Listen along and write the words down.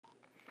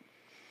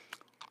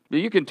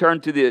You can turn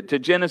to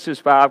Genesis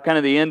 5, kind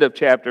of the end of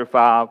chapter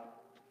 5.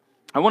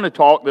 I want to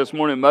talk this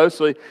morning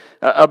mostly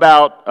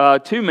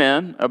about two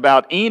men,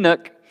 about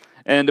Enoch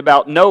and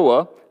about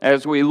Noah,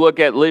 as we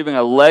look at leaving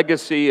a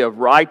legacy of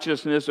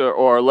righteousness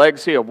or a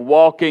legacy of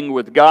walking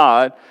with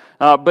God.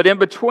 But in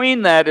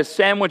between that is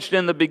sandwiched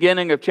in the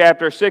beginning of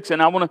chapter 6,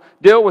 and I want to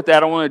deal with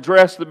that. I want to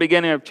address the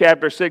beginning of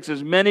chapter 6,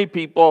 as many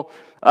people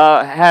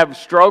have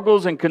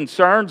struggles and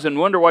concerns and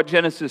wonder what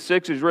Genesis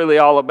 6 is really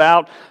all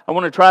about. I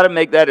want to try to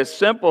make that as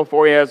simple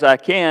for you as I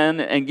can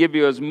and give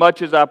you as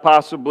much as I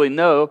possibly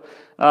know,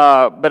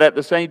 but at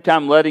the same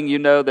time letting you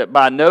know that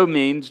by no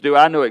means do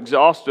I know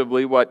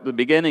exhaustively what the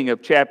beginning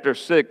of chapter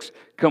 6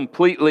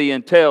 completely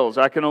entails.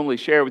 I can only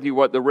share with you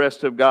what the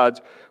rest of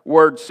God's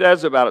Word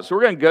says about it. So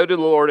we're going to go to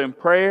the Lord in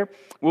prayer.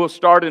 We'll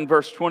start in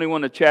verse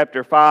 21 of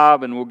chapter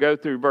 5, and we'll go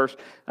through verse,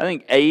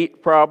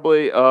 8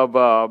 probably,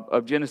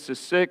 of Genesis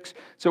 6.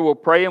 So we'll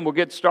pray and we'll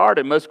get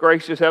started. Most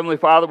gracious Heavenly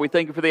Father, we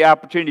thank you for the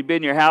opportunity to be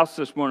in your house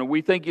this morning.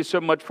 We thank you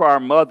so much for our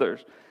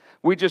mothers.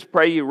 We just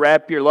pray you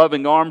wrap your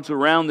loving arms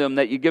around them,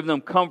 that you give them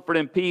comfort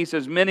and peace.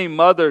 As many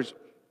mothers,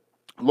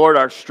 Lord,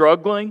 are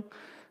struggling.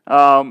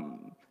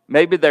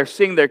 Maybe they're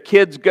seeing their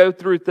kids go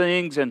through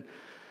things, and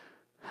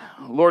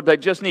Lord, they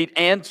just need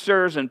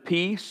answers and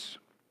peace.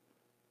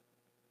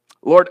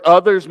 Lord,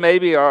 others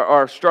maybe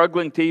are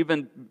struggling to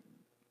even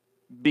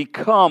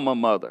become a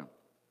mother.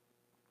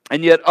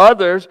 And yet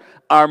others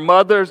are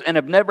mothers and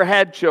have never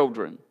had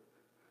children.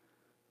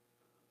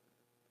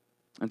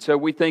 And so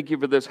we thank you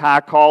for this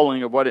high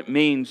calling of what it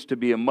means to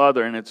be a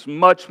mother. And it's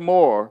much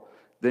more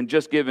than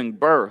just giving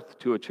birth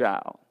to a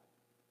child.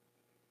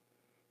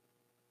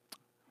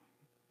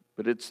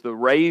 But it's the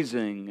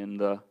raising and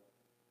the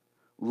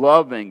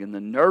loving and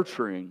the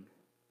nurturing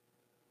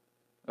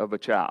of a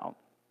child.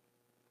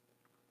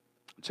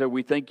 So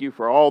we thank you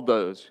for all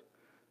those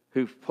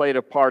who've played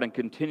a part and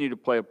continue to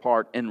play a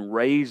part in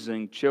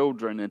raising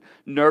children and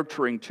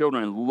nurturing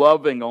children and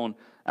loving on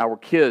our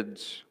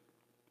kids.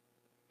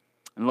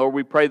 And Lord,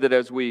 we pray that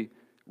as we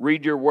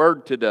read your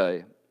word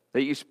today,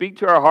 that you speak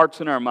to our hearts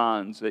and our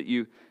minds, that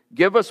you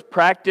give us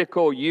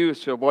practical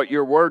use of what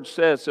your word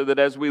says, so that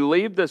as we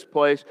leave this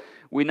place,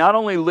 we not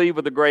only leave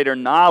with a greater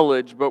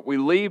knowledge, but we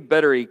leave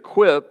better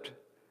equipped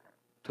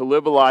to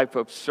live a life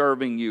of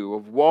serving you,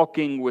 of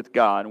walking with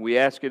God. And we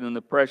ask it in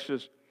the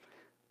precious,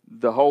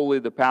 the holy,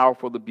 the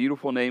powerful, the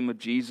beautiful name of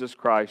Jesus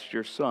Christ,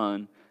 your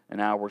Son and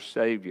our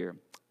Savior.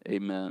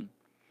 Amen.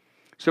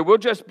 So we'll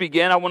just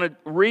begin. I want to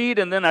read,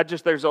 and then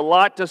there's a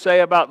lot to say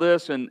about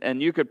this,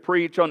 and you could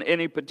preach on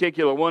any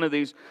particular one of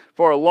these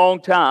for a long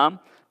time.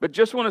 But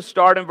just want to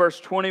start in verse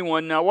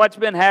 21. Now, what's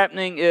been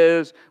happening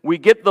is we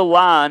get the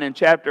line in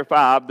chapter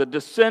 5, the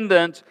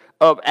descendants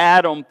of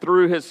Adam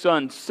through his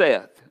son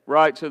Seth.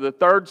 Right? So the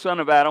third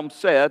son of Adam,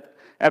 Seth,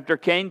 after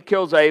Cain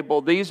kills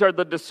Abel, these are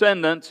the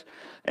descendants.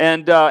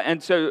 And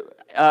so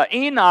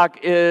Enoch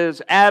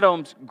is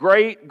Adam's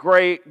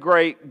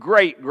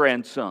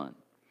great-great-great-great-grandson.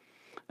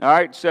 All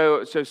right,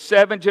 so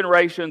 7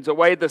 generations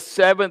away, the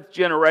 7th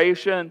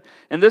generation.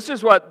 And this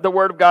is what the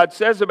Word of God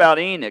says about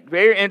Enoch.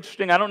 Very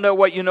interesting. I don't know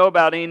what you know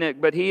about Enoch,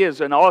 but he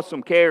is an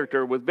awesome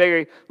character with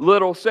very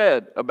little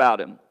said about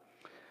him.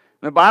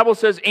 The Bible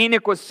says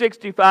Enoch was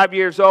 65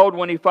 years old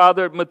when he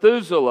fathered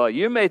Methuselah.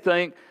 You may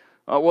think,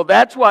 well,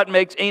 that's what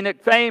makes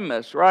Enoch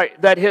famous,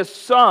 right? That his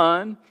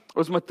son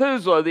was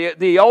Methuselah,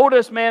 the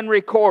oldest man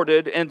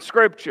recorded in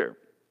Scripture.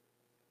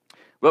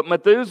 But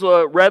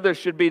Methuselah rather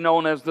should be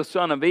known as the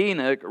son of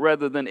Enoch,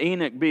 rather than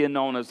Enoch being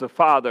known as the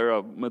father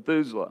of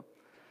Methuselah.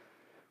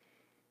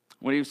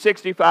 When he was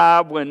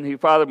 65, when he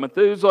fathered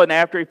Methuselah, and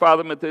after he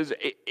fathered Methuselah,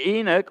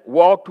 Enoch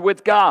walked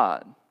with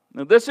God.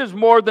 Now, this is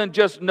more than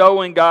just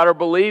knowing God or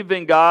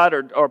believing God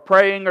or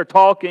praying or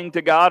talking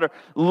to God or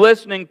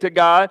listening to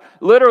God.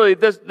 Literally,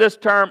 this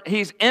term,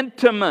 he's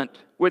intimate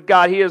with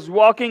God. He is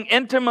walking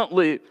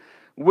intimately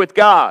with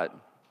God.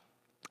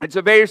 It's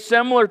a very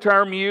similar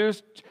term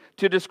used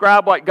to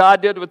describe what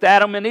God did with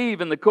Adam and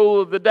Eve in the cool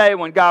of the day,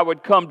 when God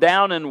would come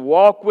down and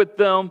walk with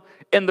them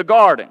in the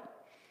garden.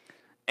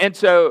 And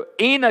so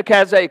Enoch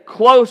has a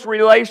close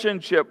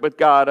relationship with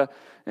God.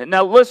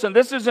 Now listen,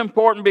 this is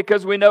important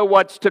because we know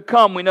what's to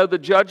come. We know the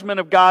judgment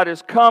of God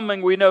is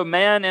coming. We know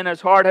man in his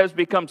heart has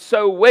become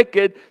so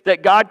wicked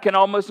that God can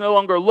almost no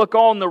longer look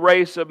on the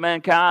race of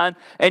mankind.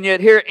 And yet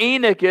here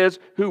Enoch is,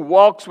 who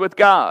walks with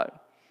God.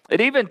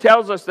 It even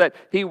tells us that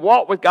he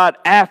walked with God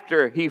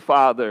after he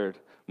fathered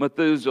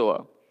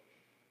Methuselah.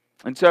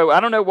 And so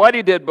I don't know what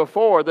he did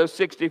before, those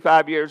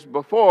 65 years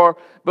before,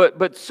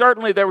 but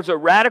certainly there was a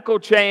radical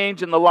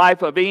change in the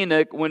life of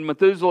Enoch when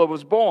Methuselah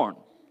was born.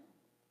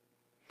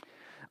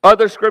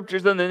 Other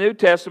scriptures in the New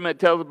Testament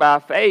tell us by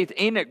faith,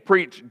 Enoch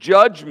preached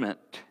judgment,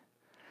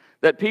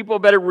 that people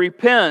better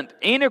repent.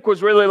 Enoch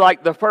was really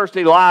like the first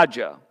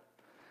Elijah,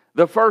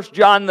 the first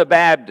John the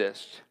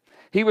Baptist.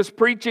 He was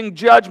preaching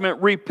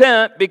judgment.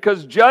 Repent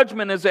because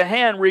judgment is at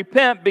hand.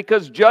 Repent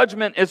because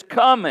judgment is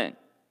coming.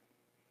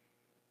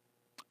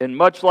 And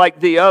much like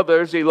the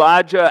others,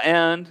 Elijah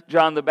and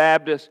John the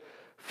Baptist,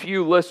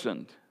 few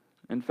listened.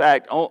 In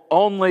fact,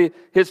 only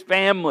his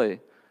family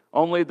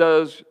only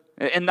those,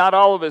 and not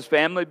all of his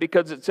family,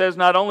 because it says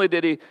not only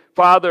did he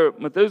father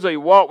Methuselah, he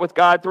walked with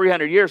God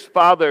 300 years,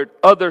 fathered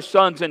other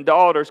sons and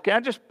daughters. Can I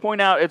just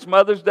point out, it's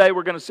Mother's Day,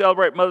 we're going to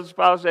celebrate Mother's and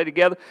Father's Day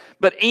together,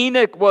 but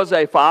Enoch was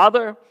a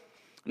father,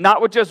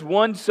 not with just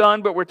one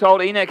son, but we're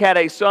told Enoch had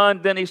a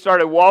son, then he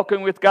started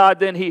walking with God,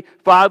 then he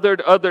fathered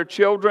other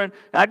children.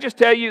 And I just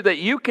tell you that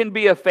you can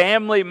be a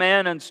family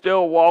man and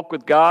still walk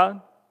with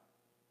God.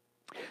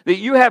 That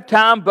you have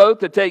time both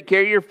to take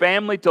care of your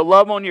family, to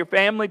love on your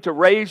family, to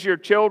raise your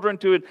children,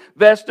 to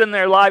invest in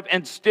their life,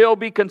 and still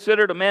be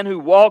considered a man who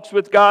walks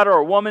with God or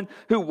a woman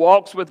who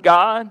walks with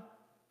God.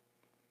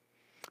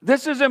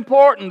 This is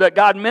important that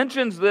God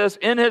mentions this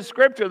in His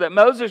Scripture, that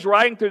Moses,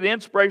 writing through the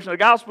inspiration of the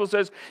Gospel,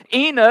 says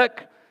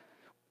Enoch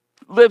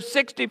lived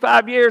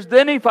 65 years,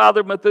 then he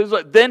fathered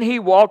Methuselah, then he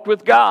walked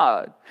with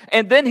God.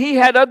 And then he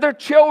had other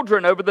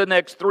children over the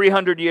next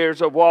 300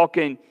 years of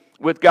walking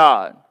with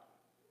God.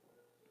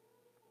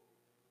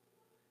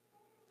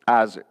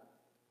 Isaac,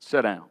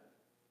 sit down.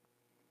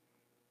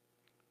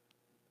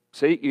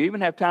 See, you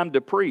even have time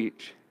to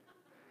preach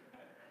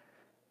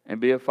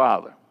and be a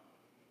father,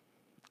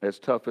 as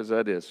tough as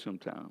that is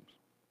sometimes.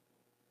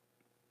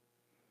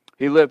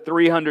 He lived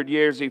 300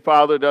 years. He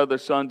fathered other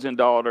sons and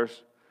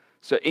daughters.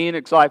 So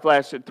Enoch's life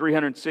lasted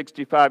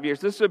 365 years.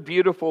 This is a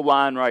beautiful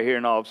line right here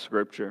in all of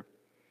Scripture.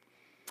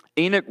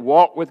 Enoch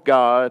walked with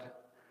God,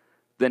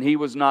 then he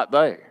was not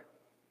there.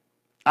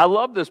 I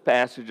love this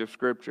passage of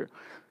Scripture.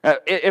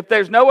 If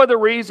there's no other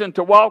reason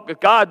to walk with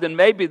God, then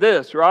maybe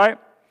this, right?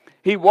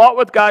 He walked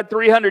with God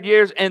 300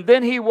 years, and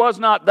then he was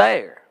not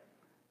there.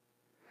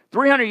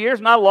 300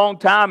 years, not a long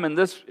time in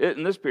this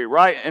period,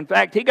 right? In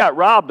fact, he got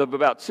robbed of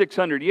about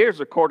 600 years,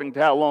 according to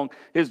how long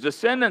his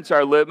descendants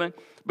are living.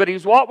 But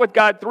he's walked with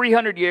God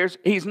 300 years.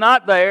 He's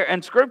not there,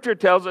 and Scripture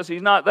tells us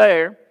he's not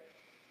there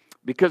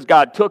because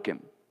God took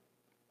him.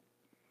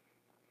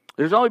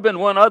 There's only been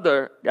one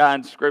other guy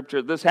in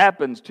Scripture this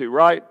happens to,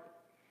 right?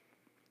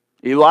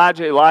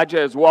 Elijah. Elijah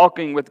is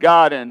walking with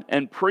God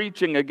and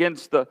preaching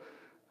against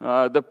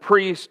the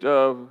priest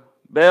of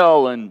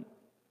Baal, and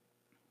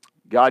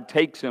God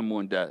takes him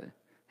one day.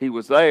 He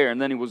was there,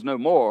 and then he was no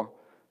more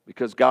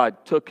because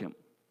God took him.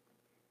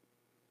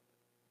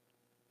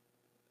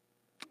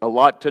 A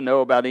lot to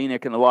know about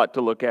Enoch and a lot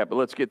to look at, but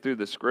let's get through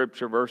the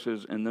Scripture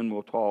verses, and then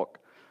we'll talk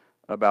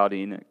about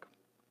Enoch.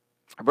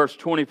 Verse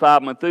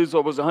 25,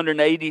 Methuselah was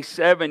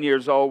 187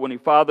 years old when he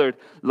fathered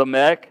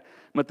Lamech.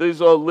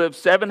 Methuselah lived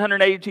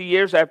 782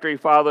 years after he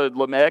fathered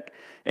Lamech,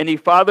 and he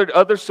fathered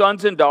other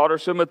sons and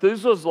daughters. So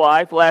Methuselah's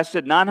life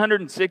lasted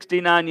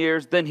 969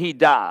 years, then he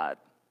died.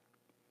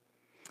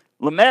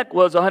 Lamech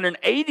was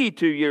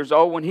 182 years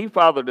old when he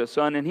fathered a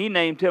son, and he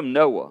named him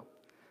Noah,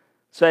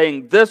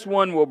 saying, "This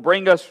one will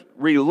bring us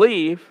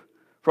relief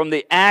from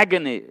the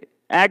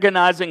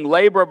agonizing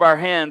labor of our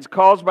hands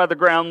caused by the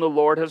ground the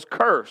Lord has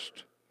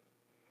cursed."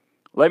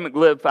 Lamech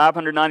lived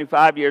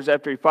 595 years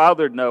after he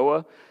fathered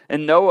Noah,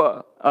 and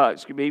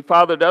he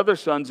fathered other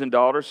sons and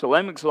daughters. So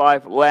Lamech's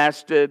life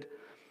lasted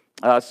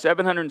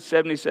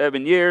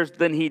 777 years,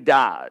 then he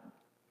died.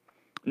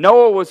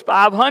 Noah was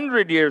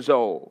 500 years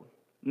old.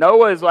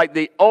 Noah is like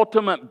the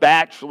ultimate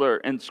bachelor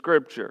in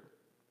Scripture.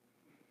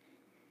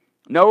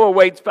 Noah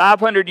waits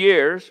 500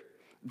 years,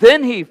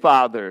 then he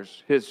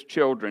fathers his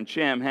children,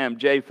 Shem, Ham,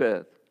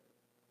 Japheth.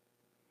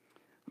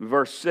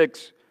 Verse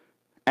 6,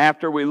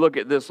 after we look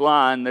at this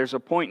line, there's a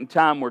point in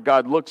time where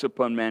God looks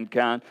upon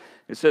mankind.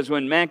 It says,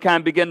 when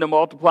mankind began to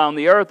multiply on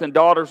the earth and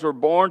daughters were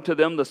born to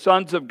them, the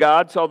sons of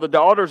God saw the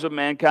daughters of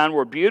mankind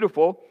were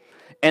beautiful,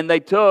 and they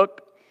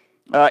took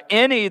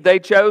any they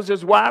chose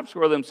as wives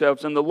for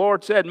themselves. And the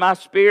Lord said, my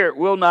spirit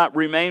will not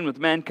remain with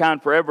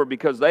mankind forever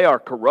because they are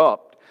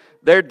corrupt.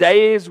 Their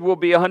days will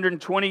be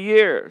 120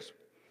 years.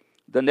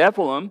 The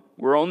Nephilim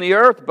were on the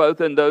earth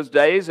both in those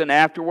days and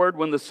afterward,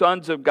 when the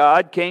sons of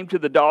God came to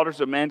the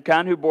daughters of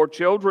mankind who bore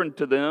children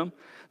to them.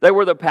 They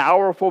were the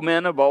powerful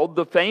men of old,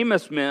 the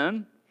famous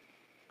men.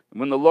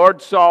 When the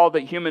Lord saw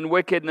that human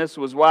wickedness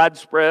was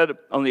widespread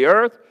on the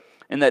earth,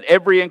 and that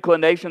every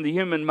inclination of the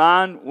human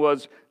mind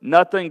was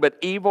nothing but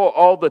evil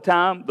all the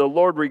time, the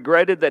Lord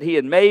regretted that He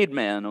had made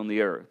man on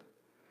the earth.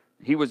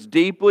 He was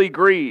deeply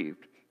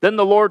grieved. Then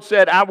the Lord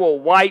said, I will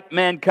wipe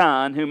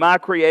mankind, whom I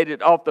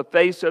created, off the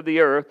face of the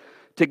earth,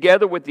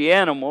 together with the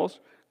animals,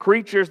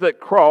 creatures that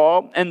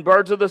crawl, and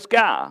birds of the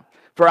sky.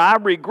 For I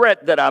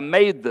regret that I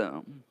made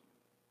them.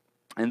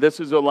 And this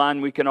is a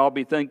line we can all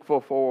be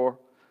thankful for.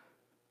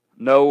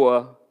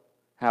 Noah,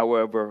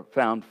 however,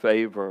 found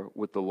favor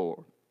with the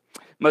Lord.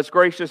 Most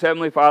gracious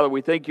Heavenly Father,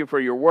 we thank You for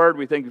Your word.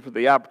 We thank You for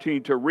the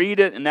opportunity to read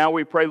it. And now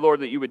we pray,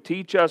 Lord, that You would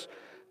teach us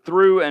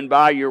through and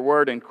by Your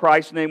word. In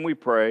Christ's name we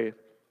pray.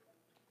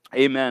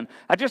 Amen.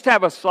 I just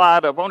have a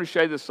slide. I want to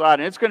show you this slide,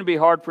 and it's going to be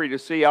hard for you to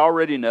see. I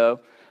already know.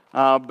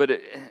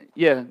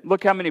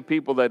 Look how many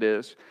people that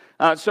is.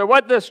 So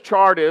what this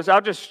chart is,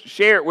 I'll just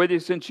share it with you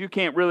since you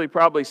can't really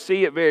probably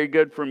see it very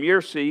good from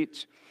your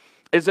seats.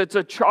 is it's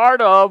a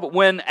chart of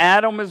when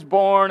Adam is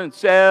born, and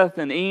Seth,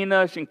 and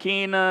Enosh, and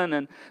Kenan,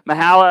 and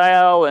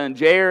Mahalalel, and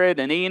Jared,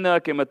 and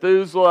Enoch, and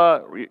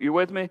Methuselah. You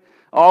with me?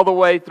 All the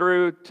way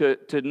through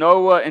to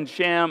Noah and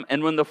Shem,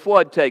 and when the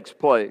flood takes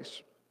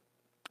place.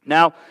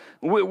 Now,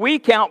 we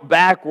count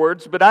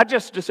backwards, but I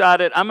just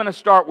decided I'm going to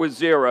start with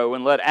 0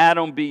 and let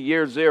Adam be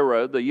year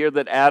 0, the year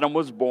that Adam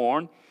was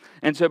born.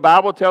 And so the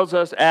Bible tells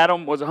us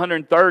Adam was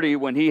 130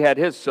 when he had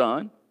his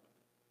son.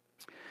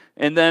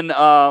 And then,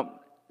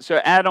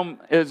 so Adam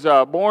is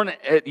born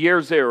at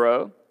year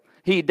 0.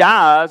 He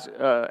dies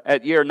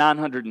at year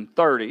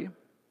 930.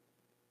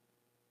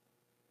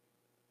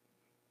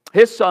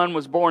 His son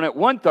was born at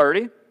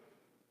 130.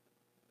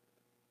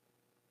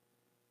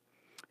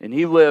 And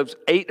he lives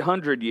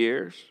 800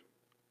 years.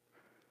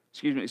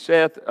 Excuse me,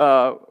 Seth,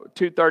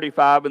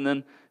 235, and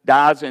then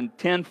dies in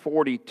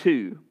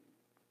 1042.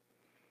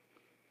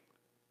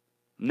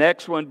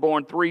 Next one,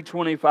 born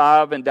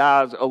 325 and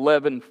dies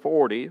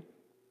 1140.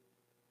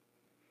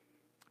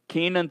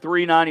 Kenan,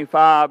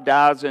 395,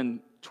 dies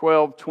in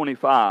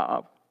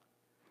 1225.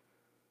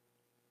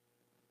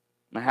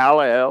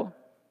 Mahalalel,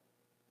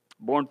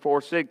 born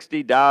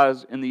 460,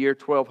 dies in the year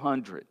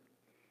 1200.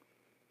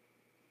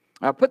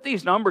 I put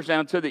these numbers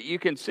down so that you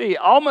can see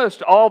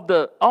almost all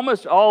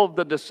of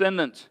the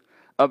descendants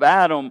of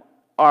Adam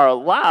are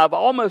alive,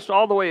 almost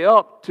all the way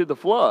up to the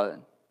flood.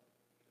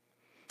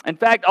 In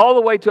fact, all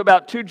the way to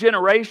about 2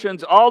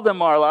 generations, all of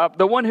them are alive.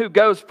 The one who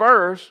goes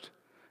first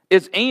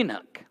is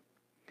Enoch.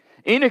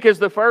 Enoch is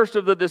the first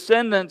of the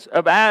descendants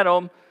of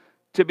Adam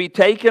to be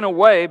taken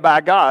away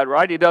by God,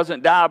 right? He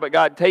doesn't die, but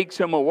God takes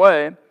him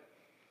away.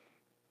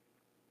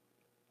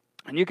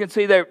 And you can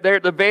see there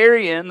at the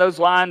very end, those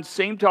lines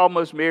seem to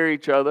almost mirror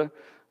each other.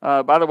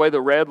 By the way, the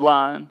red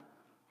line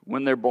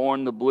when they're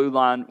born, the blue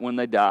line when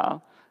they die.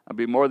 I'd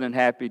be more than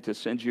happy to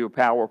send you a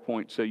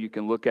PowerPoint so you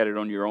can look at it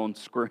on your own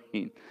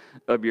screen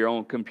of your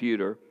own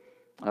computer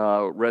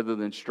rather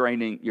than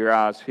straining your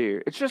eyes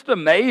here. It's just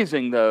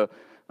amazing, though,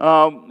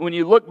 when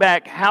you look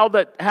back how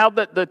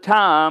the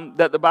time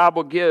that the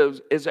Bible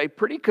gives is a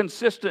pretty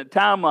consistent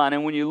timeline.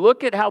 And when you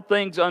look at how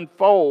things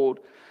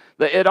unfold,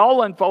 it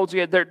all unfolds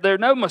here. There are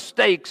no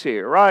mistakes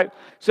here, right?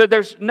 So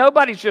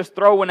nobody's just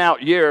throwing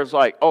out years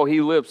like, oh,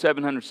 he lived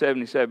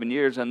 777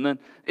 years. And then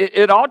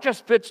it all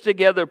just fits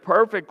together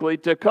perfectly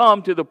to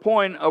come to the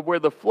point of where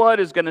the flood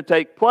is going to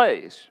take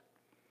place.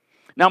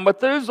 Now,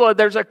 Methuselah,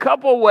 there's a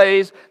couple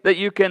ways that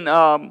you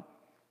can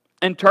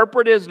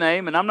interpret his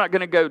name, and I'm not going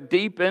to go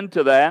deep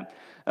into that.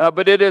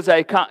 But it's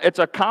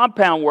a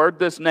compound word,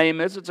 this name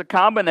is. It's a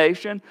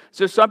combination.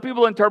 So some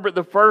people interpret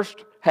the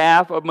first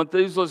half of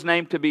Methuselah's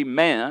name to be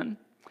man.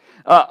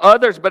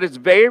 Others, but it's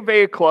very,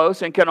 very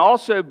close and can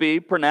also be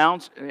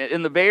pronounced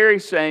in the very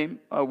same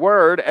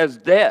word as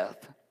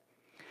death.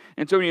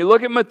 And so when you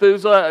look at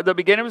Methuselah, the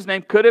beginning of his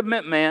name could have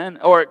meant man,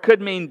 or it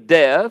could mean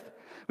death.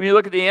 When you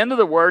look at the end of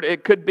the word,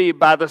 it could be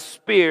by the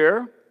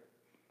spear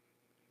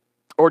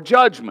or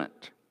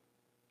judgment.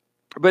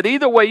 But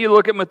either way you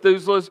look at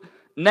Methuselah's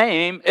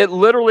name, it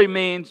literally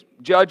means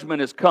judgment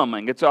is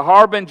coming. It's a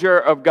harbinger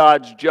of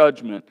God's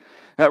judgment.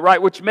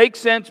 Right, which makes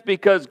sense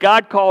because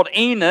God called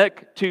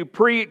Enoch to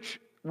preach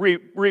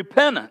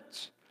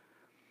repentance.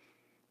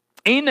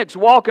 Enoch's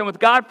walking with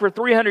God for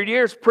 300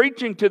 years,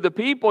 preaching to the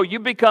people, you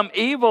become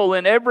evil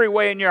in every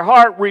way in your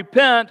heart,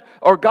 repent,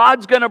 or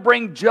God's going to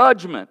bring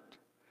judgment.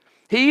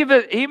 He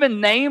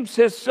even names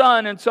his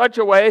son in such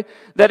a way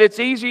that it's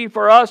easy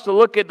for us to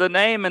look at the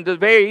name and to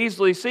very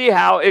easily see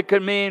how it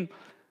could mean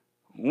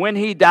when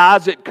he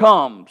dies, it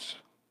comes.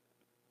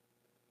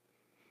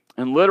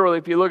 And literally,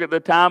 if you look at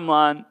the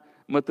timeline,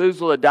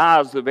 Methuselah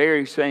dies the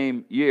very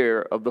same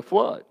year of the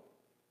flood,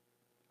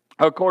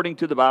 according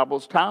to the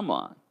Bible's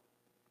timeline.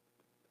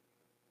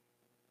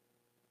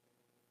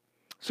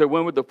 So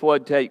when would the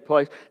flood take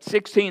place?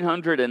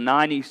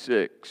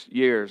 1,696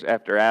 years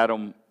after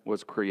Adam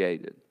was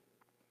created.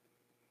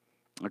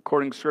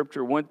 According to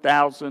Scripture,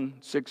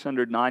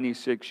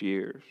 1,696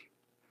 years.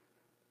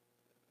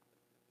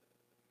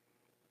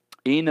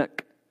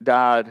 Enoch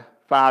died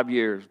 5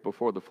 years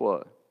before the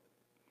flood.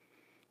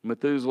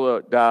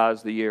 Methuselah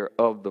dies the year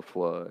of the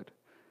flood.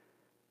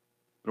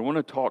 But I want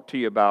to talk to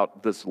you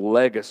about this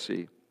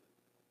legacy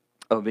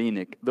of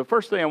Enoch. The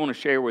first thing I want to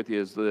share with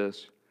you is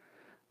this.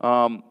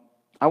 I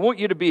want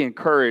you to be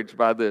encouraged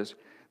by this,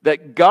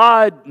 that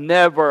God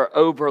never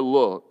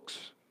overlooks,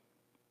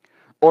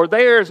 or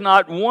there is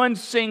not one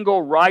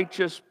single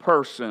righteous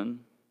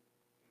person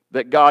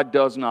that God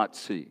does not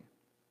see.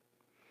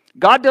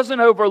 God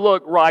doesn't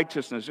overlook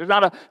righteousness. There's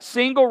not a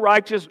single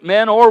righteous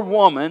man or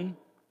woman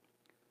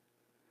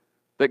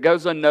that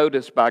goes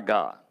unnoticed by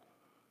God.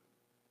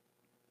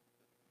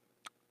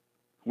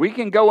 We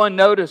can go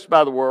unnoticed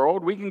by the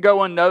world. We can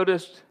go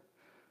unnoticed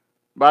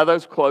by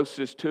those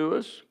closest to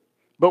us.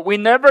 But we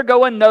never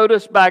go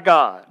unnoticed by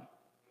God.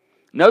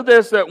 Know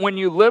this, that when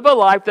you live a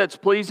life that's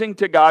pleasing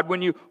to God,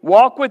 when you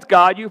walk with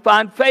God, you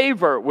find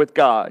favor with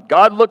God.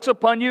 God looks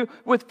upon you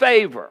with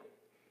favor.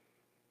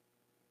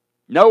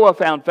 Noah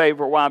found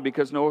favor. Why?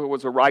 Because Noah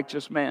was a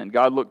righteous man.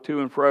 God looked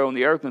to and fro on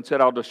the earth and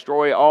said, I'll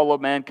destroy all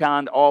of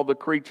mankind, all the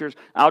creatures.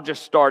 I'll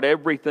just start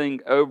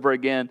everything over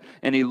again.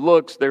 And he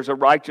looks, there's a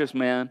righteous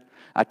man.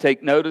 I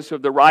take notice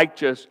of the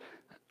righteous.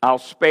 I'll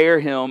spare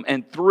him,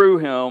 and through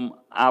him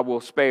I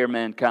will spare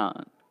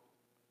mankind.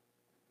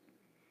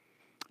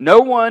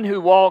 No one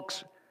who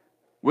walks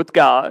with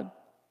God,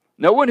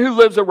 no one who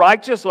lives a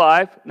righteous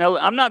life. Now,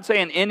 I'm not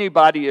saying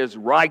anybody is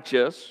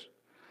righteous.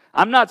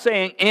 I'm not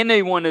saying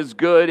anyone is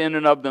good in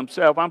and of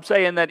themselves. I'm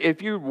saying that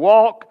if you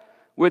walk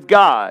with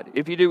God,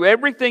 if you do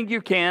everything you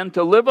can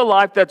to live a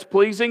life that's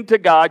pleasing to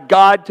God,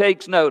 God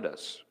takes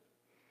notice.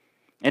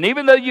 And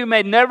even though you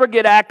may never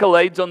get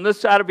accolades on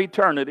this side of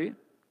eternity,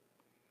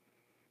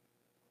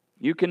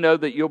 you can know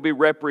that you'll be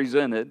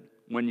represented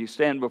when you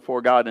stand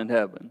before God in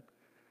heaven.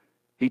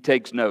 He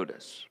takes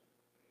notice.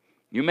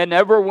 You may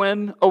never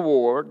win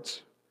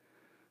awards.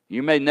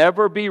 You may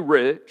never be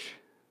rich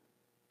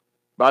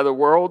by the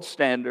world's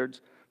standards,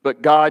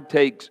 but God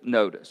takes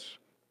notice.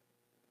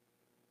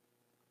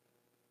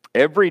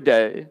 Every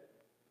day,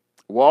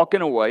 walk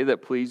in a way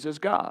that pleases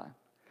God.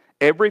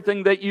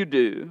 Everything that you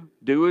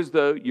do as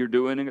though you're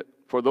doing it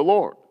for the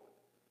Lord.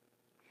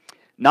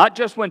 Not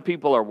just when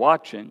people are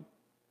watching.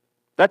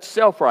 That's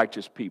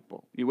self-righteous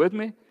people. You with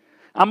me?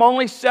 I'm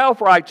only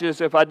self-righteous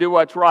if I do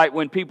what's right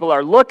when people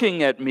are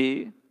looking at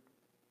me.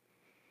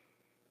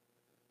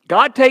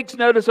 God takes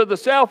notice of the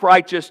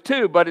self-righteous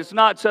too, but it's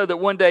not so that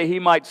one day He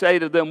might say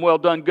to them, well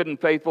done, good and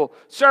faithful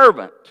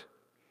servant.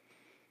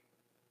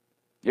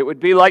 It would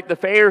be like the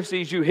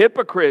Pharisees, you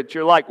hypocrites.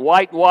 You're like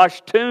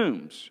whitewashed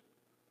tombs,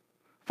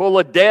 full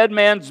of dead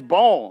man's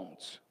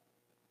bones.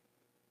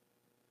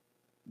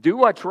 Do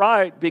what's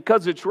right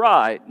because it's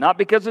right, not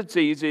because it's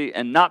easy,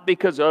 and not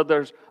because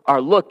others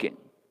are looking.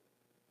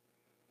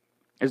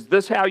 Is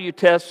this how you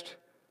test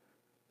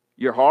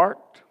your heart?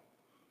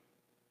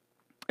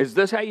 Is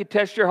this how you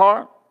test your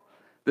heart?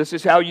 This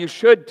is how you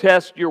should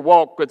test your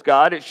walk with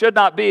God. It should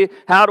not be,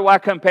 how do I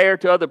compare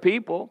to other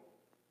people?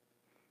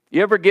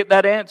 You ever get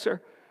that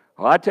answer?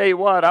 Well, I tell you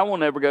what, I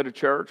won't ever go to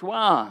church.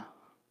 Why?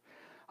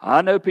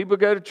 I know people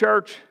go to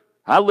church.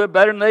 I live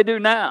better than they do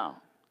now.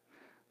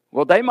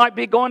 Well, they might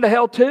be going to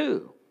hell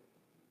too.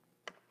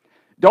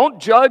 Don't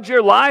judge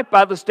your life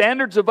by the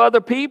standards of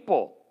other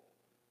people.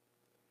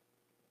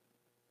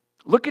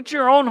 Look at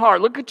your own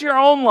heart. Look at your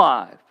own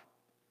life.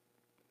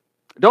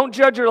 Don't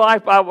judge your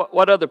life by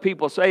what other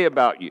people say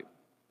about you.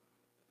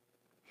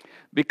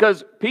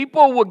 Because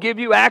people will give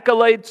you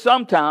accolades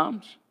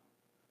sometimes.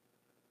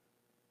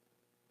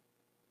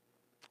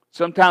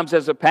 Sometimes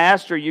as a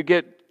pastor, you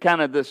get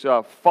kind of this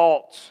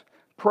false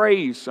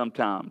praise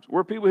sometimes.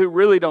 Where people who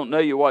really don't know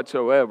you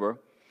whatsoever,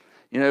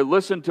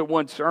 listen to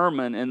one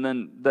sermon and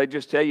then they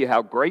just tell you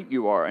how great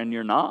you are and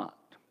you're not.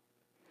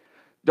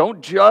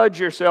 Don't judge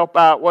yourself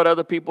by what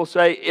other people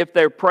say if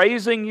they're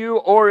praising you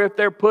or if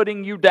they're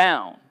putting you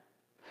down.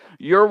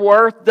 Your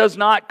worth does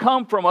not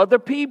come from other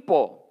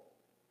people.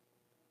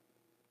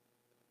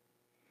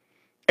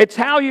 It's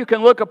how you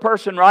can look a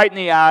person right in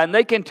the eye and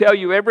they can tell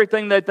you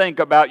everything they think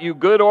about you,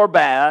 good or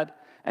bad,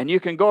 and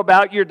you can go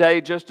about your day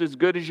just as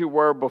good as you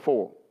were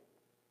before.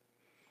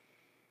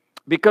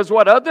 Because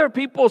what other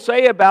people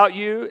say about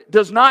you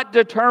does not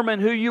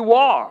determine who you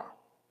are.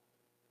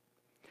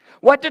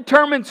 What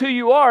determines who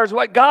you are is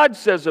what God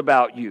says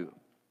about you.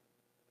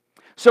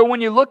 So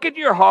when you look at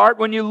your heart,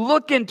 when you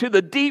look into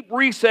the deep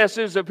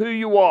recesses of who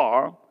you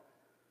are,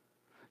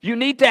 you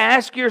need to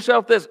ask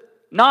yourself this,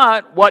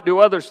 not what do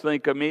others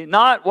think of me,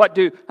 not what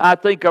do I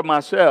think of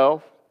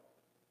myself,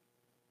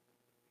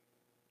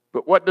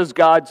 but what does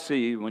God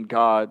see when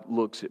God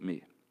looks at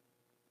me?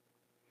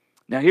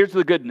 Now here's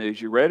the good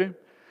news. You ready?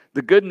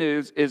 The good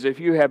news is if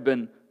you have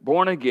been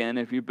born again,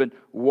 if you've been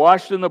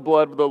washed in the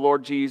blood of the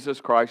Lord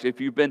Jesus Christ, if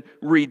you've been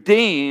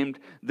redeemed,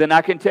 then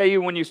I can tell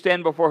you when you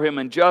stand before Him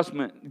in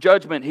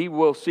judgment, He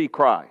will see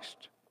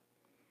Christ.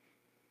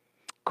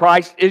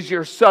 Christ is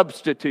your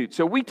substitute.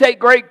 So we take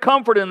great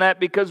comfort in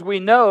that because we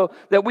know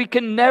that we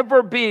can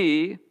never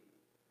be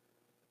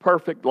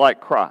perfect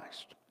like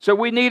Christ. So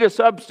we need a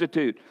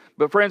substitute.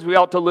 But friends, we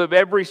ought to live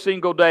every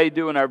single day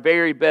doing our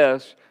very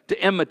best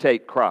to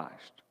imitate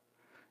Christ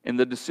in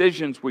the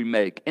decisions we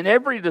make, in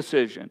every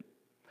decision.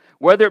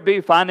 Whether it be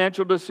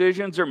financial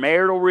decisions or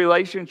marital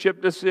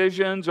relationship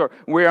decisions or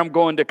where I'm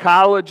going to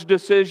college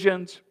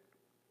decisions,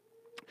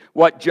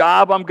 what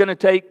job I'm going to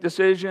take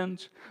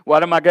decisions,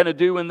 what am I going to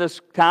do in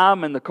this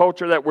time and the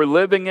culture that we're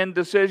living in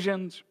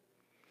decisions.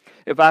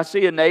 If I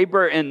see a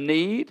neighbor in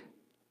need,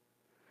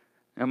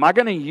 am I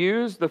going to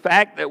use the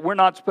fact that we're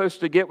not supposed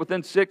to get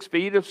within 6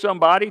 feet of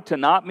somebody to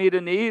not meet a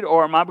need,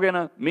 or am I going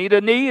to meet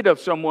a need of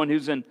someone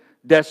who's in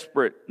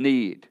desperate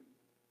need?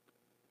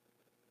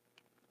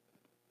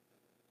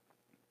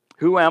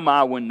 Who am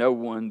I when no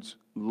one's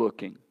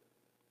looking?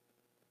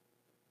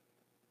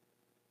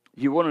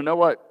 You want to know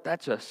what?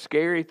 That's a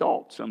scary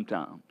thought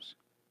sometimes.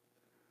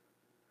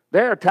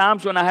 There are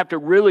times when I have to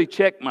really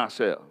check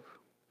myself.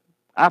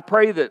 I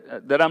pray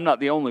that I'm not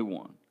the only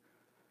one.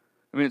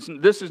 I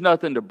mean, this is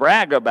nothing to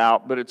brag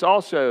about, but it's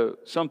also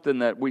something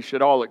that we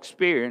should all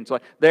experience.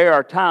 Like, there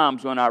are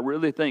times when I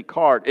really think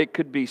hard. It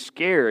could be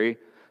scary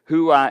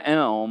who I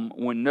am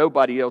when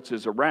nobody else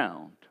is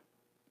around.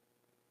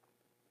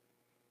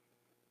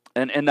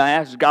 And I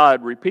ask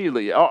God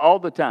repeatedly, all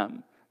the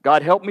time,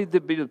 God, help me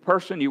to be the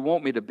person you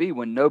want me to be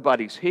when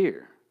nobody's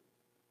here.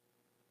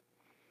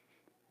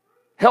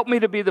 Help me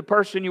to be the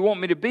person you want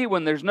me to be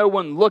when there's no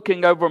one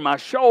looking over my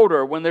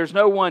shoulder, when there's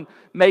no one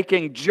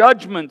making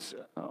judgments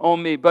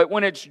on me. But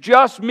when it's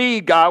just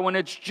me, God, when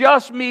it's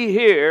just me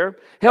here,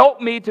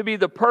 help me to be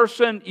the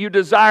person you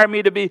desire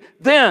me to be.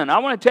 Then, I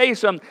want to tell you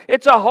something,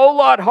 it's a whole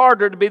lot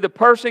harder to be the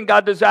person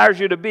God desires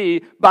you to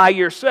be by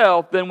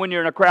yourself than when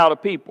you're in a crowd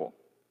of people.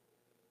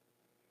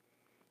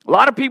 A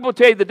lot of people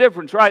tell you the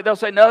difference, right? They'll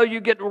say, no,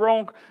 you get it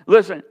wrong.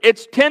 Listen,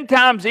 it's 10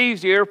 times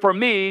easier for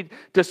me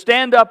to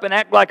stand up and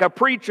act like a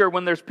preacher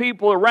when there's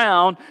people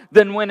around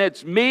than when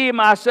it's me,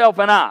 myself,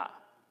 and I.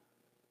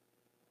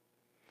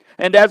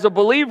 And as a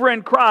believer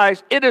in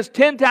Christ, it is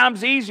 10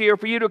 times easier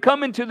for you to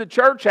come into the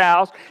church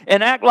house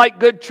and act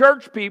like good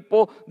church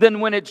people than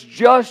when it's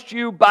just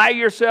you by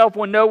yourself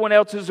when no one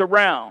else is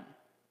around.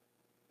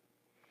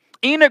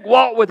 Enoch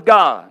walked with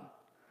God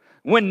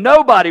when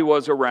nobody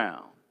was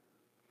around.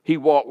 He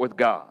walked with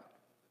God.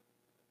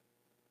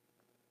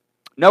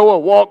 Noah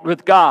walked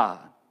with God.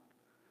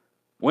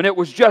 When it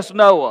was just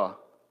Noah,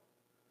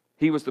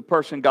 he was the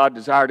person God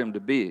desired him to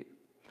be.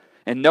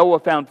 And Noah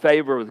found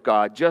favor with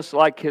God, just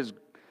like his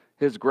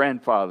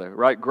grandfather,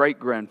 right?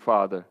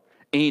 Great-grandfather,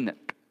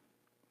 Enoch.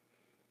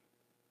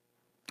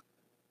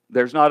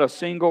 There's not a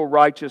single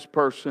righteous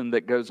person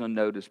that goes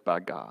unnoticed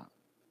by God.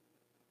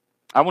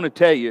 I want to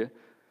tell you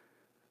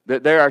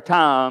that there are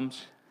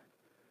times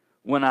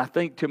when I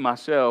think to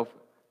myself,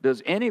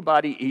 does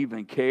anybody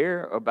even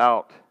care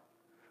about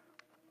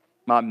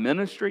my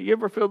ministry? You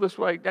ever feel this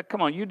way?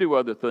 Come on, you do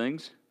other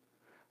things.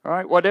 All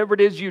right, whatever it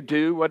is you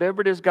do,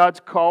 whatever it is God's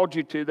called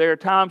you to, there are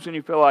times when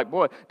you feel like,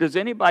 boy, does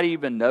anybody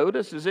even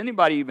notice? Does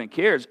anybody even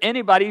care? Is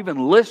anybody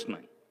even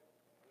listening?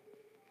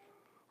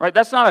 Right,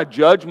 that's not a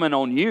judgment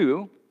on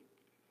you.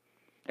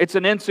 It's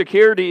an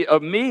insecurity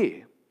of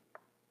me.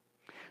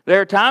 There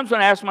are times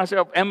when I ask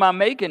myself, am I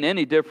making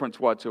any difference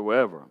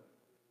whatsoever?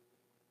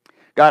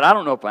 God, I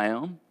don't know if I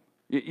am.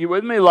 You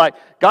with me? Like,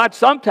 God,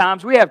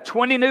 sometimes we have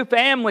 20 new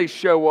families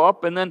show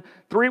up, and then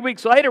 3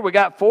 weeks later we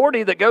got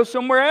 40 that go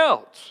somewhere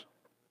else.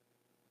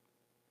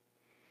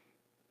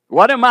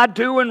 What am I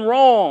doing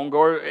wrong?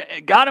 Or,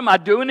 God, am I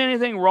doing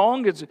anything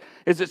wrong? Is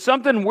it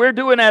something we're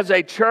doing as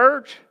a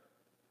church?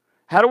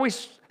 How do we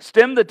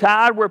stem the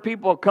tide where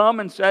people come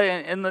and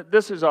say, and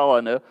this is all I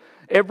know,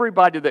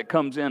 everybody that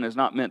comes in is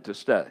not meant to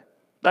stay.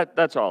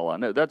 That's all I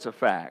know. That's a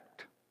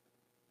fact.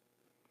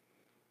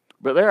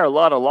 But there are a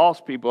lot of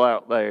lost people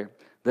out there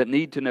that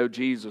need to know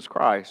Jesus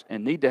Christ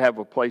and need to have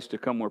a place to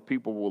come where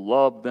people will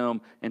love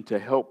them and to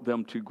help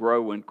them to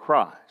grow in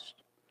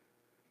Christ.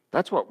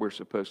 That's what we're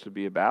supposed to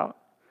be about.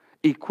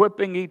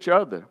 Equipping each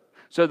other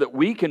so that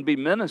we can be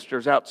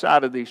ministers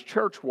outside of these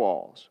church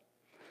walls.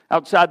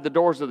 Outside the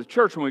doors of the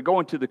church, when we go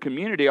into the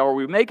community, are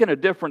we making a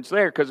difference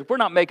there? Because if we're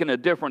not making a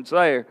difference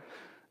there,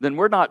 then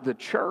we're not the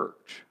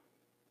church.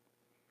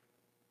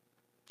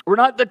 We're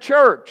not the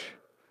church.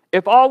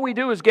 If all we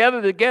do is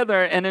gather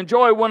together and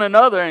enjoy one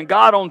another and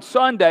God on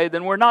Sunday,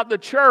 then we're not the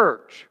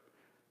church.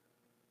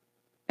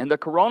 And the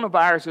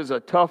coronavirus is a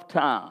tough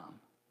time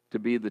to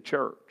be the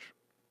church.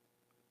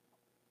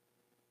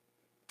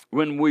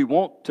 When we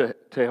want to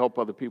help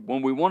other people,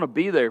 when we want to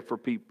be there for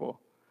people,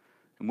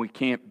 and we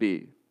can't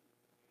be.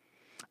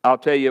 I'll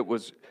tell you, it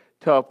was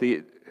tough.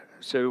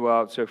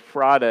 So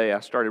Friday,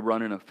 I started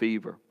running a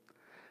fever,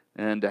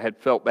 and I had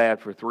felt bad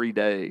for 3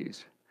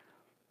 days.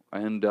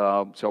 And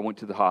so I went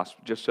to the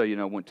hospital. Just so you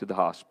know, I went to the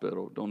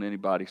hospital. Don't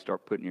anybody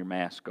start putting your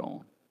mask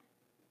on.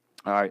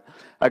 All right.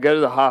 I go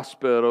to the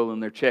hospital,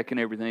 and they're checking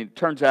everything. It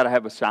turns out I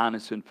have a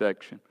sinus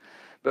infection.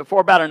 But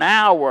for about an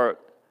hour,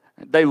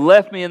 they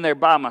left me in there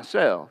by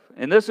myself.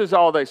 And this is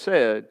all they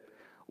said.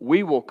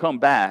 We will come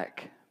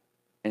back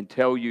and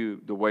tell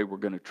you the way we're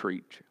going to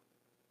treat you.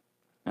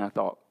 And I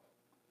thought,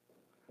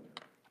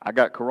 I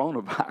got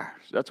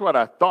coronavirus. That's what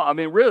I thought. I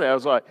mean, really, I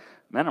was like,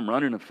 man, I'm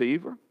running a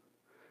fever.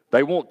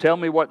 They won't tell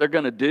me what they're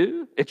going to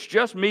do. It's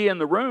just me in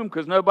the room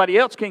because nobody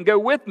else can go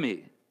with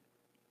me.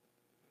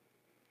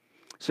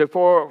 So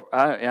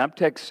I'm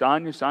texting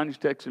Sonia. Sonia's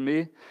texting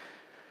me.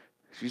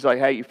 She's like,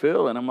 how you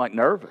feeling? I'm like,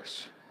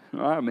 nervous.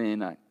 This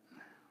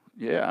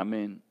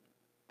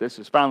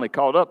has finally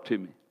caught up to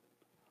me.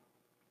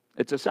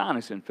 It's a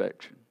sinus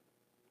infection.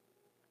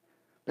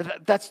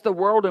 That's the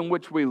world in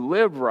which we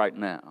live right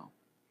now.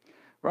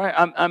 Right?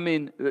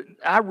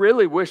 I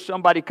really wish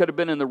somebody could have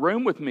been in the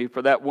room with me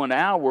for that 1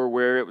 hour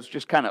where it was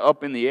just kind of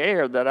up in the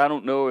air that I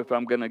don't know if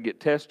I'm going to get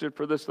tested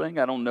for this thing.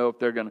 I don't know if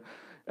they're going to,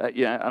 I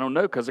don't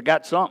know because I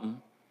got something.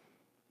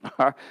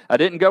 I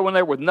didn't go in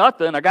there with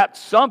nothing. I got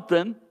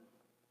something.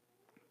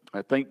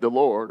 I thank the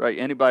Lord. Right?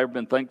 Anybody ever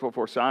been thankful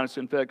for a sinus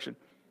infection?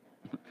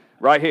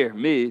 Right here,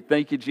 me.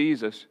 Thank you,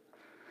 Jesus.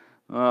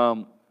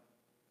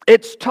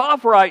 It's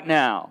tough right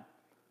now.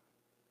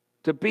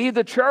 to be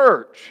the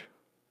church.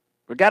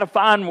 We've got to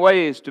find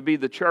ways to be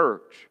the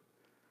church.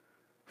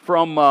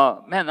 From,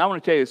 man, I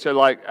want to tell you, so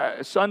like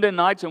Sunday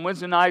nights and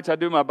Wednesday nights, I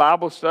do my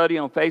Bible study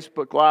on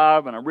Facebook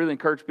Live, and I really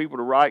encourage people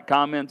to write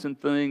comments and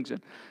things, and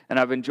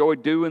I've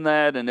enjoyed doing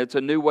that, and it's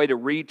a new way to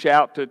reach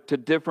out to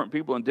different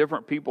people, and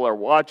different people are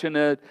watching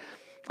it,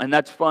 and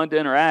that's fun to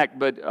interact.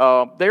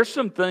 But there's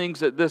some things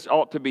that this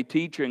ought to be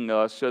teaching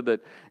us so that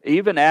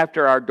even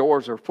after our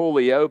doors are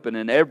fully open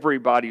and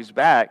everybody's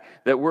back,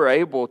 that we're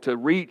able to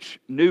reach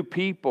new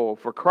people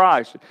for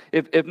Christ.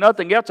 If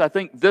nothing else, I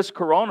think this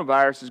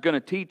coronavirus is going to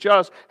teach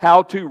us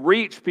how to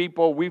reach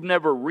people we've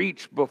never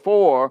reached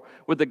before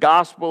with the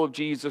gospel of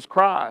Jesus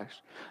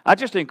Christ. I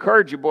just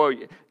encourage you,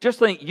 boy, just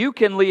think you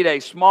can lead a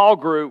small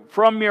group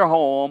from your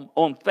home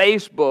on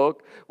Facebook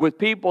with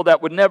people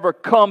that would never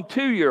come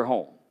to your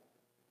home.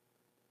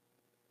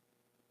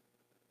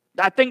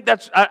 I think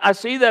I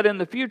see that in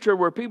the future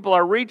where people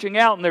are reaching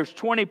out and there's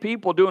 20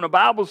 people doing a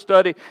Bible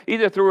study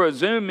either through a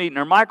Zoom meeting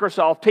or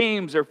Microsoft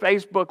Teams or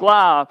Facebook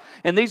Live.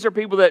 And these are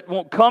people that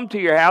won't come to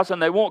your house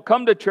and they won't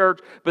come to church,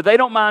 but they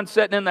don't mind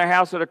sitting in their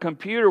house at a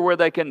computer where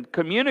they can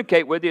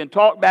communicate with you and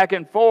talk back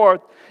and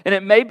forth. And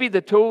it may be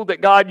the tool that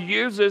God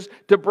uses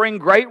to bring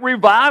great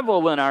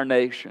revival in our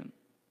nation.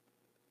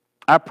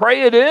 I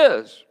pray it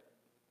is.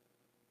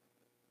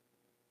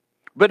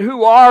 But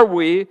who are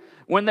we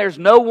when there's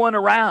no one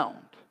around?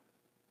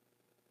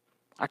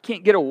 I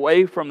can't get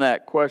away from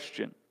that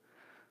question.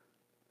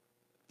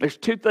 There's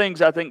two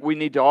things I think we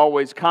need to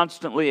always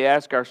constantly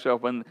ask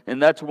ourselves,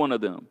 and that's one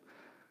of them.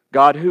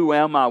 God, who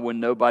am I when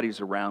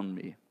nobody's around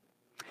me?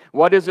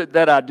 What is it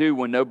that I do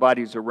when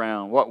nobody's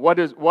around?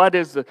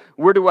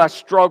 Where do I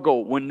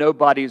struggle when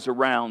nobody's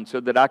around so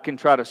that I can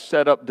try to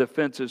set up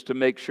defenses to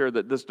make sure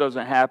that this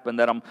doesn't happen,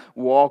 that I'm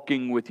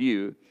walking with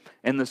you?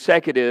 And the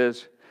second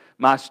is,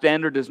 my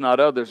standard is not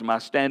others, my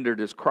standard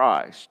is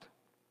Christ.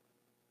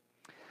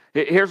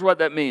 Here's what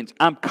that means.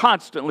 I'm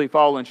constantly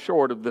falling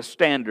short of the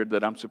standard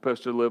that I'm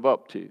supposed to live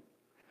up to.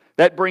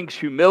 That brings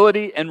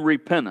humility and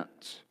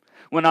repentance.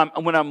 When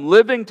I'm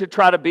living to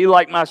try to be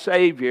like my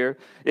Savior,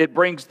 it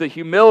brings the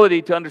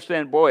humility to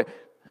understand, boy,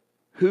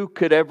 who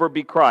could ever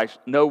be Christ?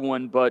 No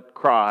one but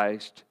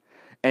Christ.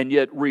 And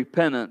yet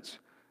repentance,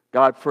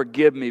 God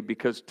forgive me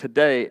because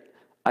today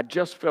I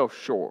just fell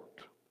short.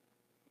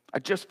 I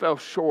just fell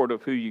short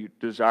of who you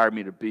desire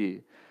me to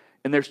be.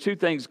 And there's two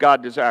things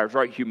God desires,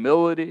 right?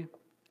 Humility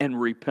and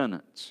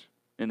repentance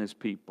in His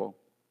people.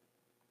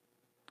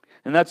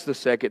 And that's the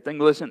second thing.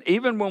 Listen,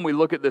 even when we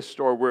look at this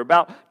story, we're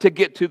about to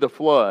get to the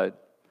flood.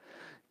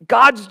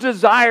 God's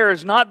desire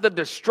is not the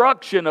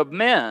destruction of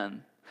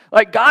men.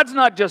 Like, God's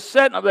not just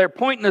sitting up there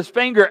pointing His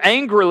finger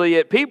angrily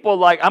at people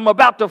like, I'm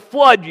about to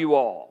flood you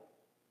all.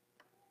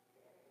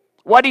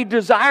 What He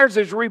desires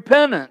is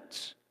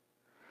repentance.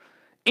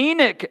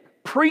 Enoch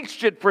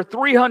preached it for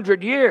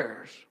 300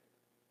 years.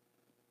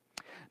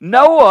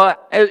 Noah,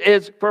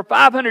 for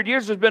 500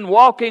 years, has been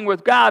walking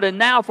with God, and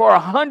now for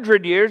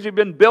 100 years, he's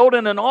been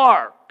building an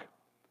ark.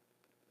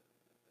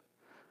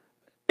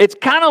 It's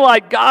kind of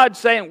like God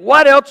saying,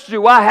 what else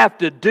do I have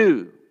to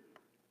do?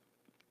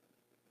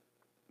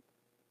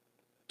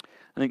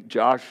 I think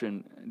Josh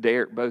and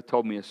Derek both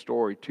told me a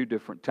story 2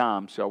 different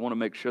times, so I want to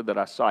make sure that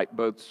I cite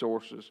both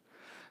sources.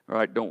 All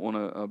right, don't want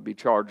to be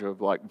charged of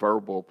like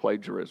verbal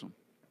plagiarism.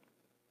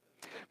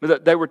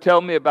 But they were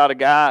telling me about a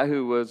guy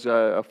who was,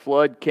 a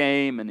flood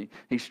came and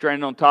he's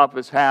stranded on top of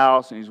his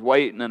house and he's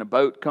waiting and a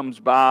boat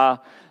comes by,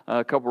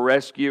 a couple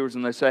rescuers,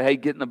 and they say, hey,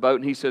 get in the boat.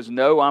 And he says,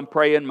 no, I'm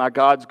praying my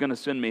God's going to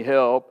send me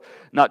help.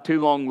 Not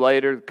too long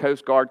later, the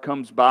Coast Guard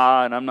comes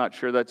by, and I'm not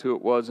sure that's who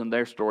it was in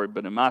their story,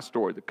 but in my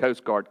story, the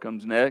Coast Guard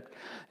comes next.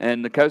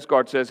 And the Coast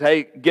Guard says,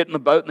 hey, get in the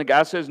boat. And the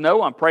guy says,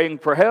 no, I'm praying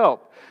for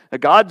help.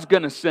 God's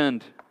going to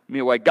send me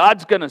away.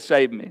 God's going to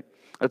save me.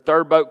 A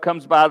third boat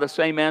comes by, the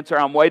same answer.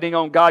 I'm waiting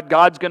on God.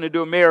 God's going to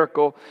do a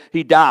miracle.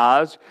 He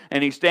dies,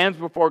 and he stands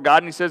before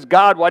God, and he says,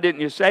 God, why didn't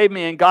you save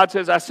me? And God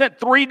says, I sent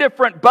 3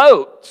 different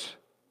boats.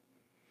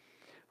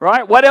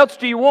 Right? What else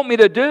do you want me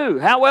to do?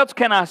 How else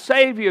can I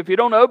save you? If you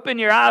don't open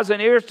your eyes and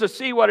ears to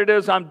see what it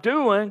is I'm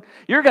doing,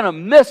 you're going to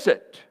miss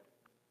it.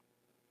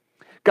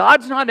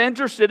 God's not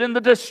interested in the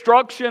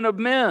destruction of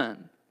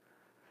men.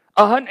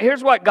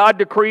 Here's what God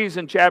decrees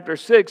in chapter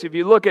 6. If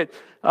you look at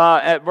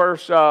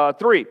verse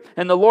 3.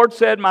 And the Lord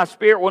said, my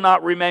spirit will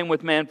not remain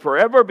with man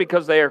forever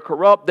because they are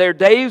corrupt. Their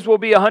days will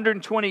be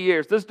 120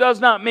 years. This does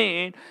not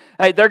mean,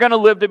 hey, they're going to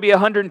live to be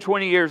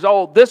 120 years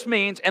old. This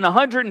means in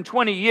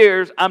 120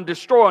 years, I'm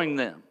destroying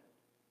them.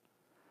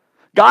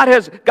 God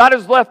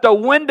has left a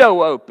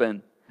window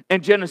open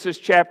in Genesis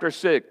chapter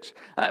 6.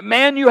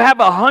 Man, you have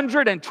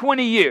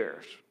 120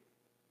 years.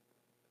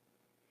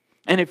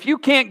 And if you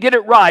can't get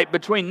it right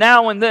between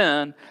now and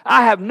then,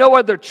 I have no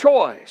other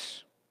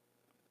choice.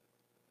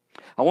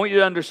 I want you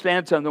to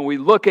understand something. We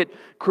look at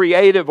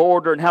creative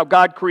order and how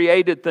God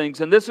created things.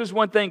 And this is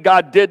one thing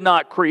God did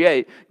not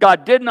create.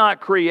 God did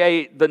not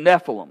create the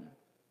Nephilim.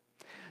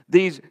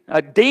 These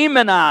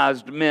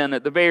demonized men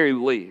at the very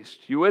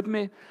least. You with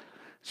me?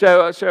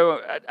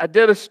 So I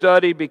did a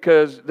study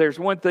because there's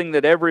one thing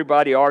that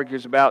everybody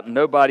argues about and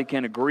nobody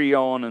can agree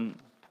on, and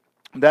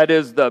that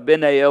is the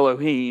B'nai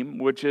Elohim,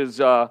 which is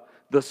the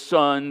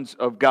sons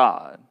of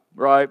God,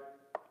 right?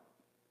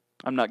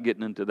 I'm not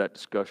getting into that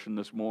discussion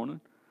this morning.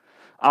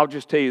 I'll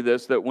just tell you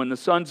this, that when the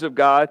sons of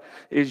God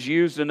is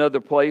used in other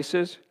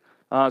places,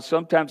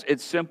 sometimes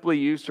it's simply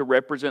used to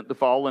represent the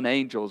fallen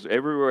angels.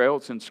 Everywhere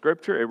else in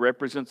Scripture, it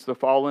represents the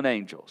fallen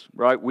angels,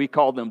 right? We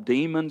call them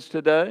demons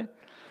today.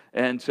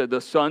 And so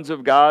the sons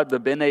of God, the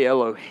B'nai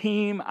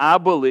Elohim, I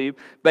believe,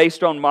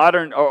 based on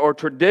modern or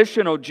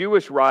traditional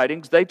Jewish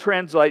writings, they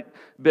translate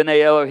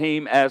B'nai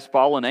Elohim as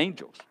fallen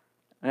angels.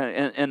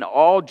 And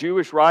all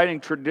Jewish writing,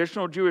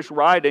 traditional Jewish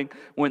writing,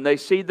 when they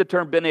see the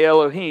term B'nai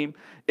Elohim,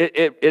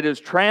 it is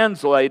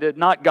translated,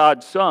 not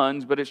God's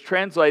sons, but it's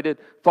translated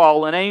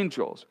fallen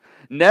angels.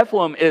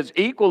 Nephilim is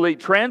equally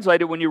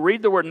translated, when you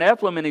read the word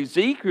Nephilim in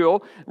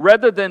Ezekiel,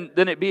 rather than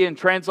it being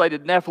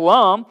translated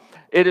Nephilim,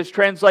 it is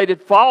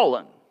translated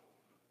fallen.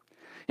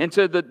 And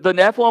so the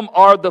Nephilim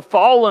are the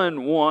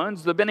fallen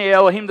ones. The B'nai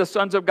Elohim, the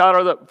sons of God,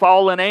 are the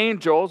fallen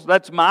angels.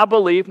 That's my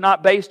belief,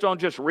 not based on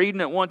just reading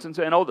it once and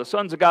saying, oh, the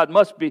sons of God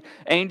must be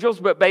angels,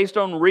 but based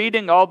on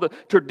reading all the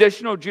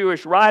traditional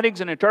Jewish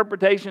writings and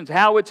interpretations,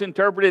 how it's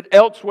interpreted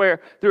elsewhere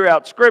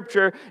throughout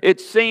Scripture.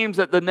 It seems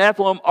that the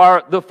Nephilim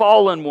are the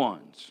fallen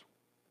ones.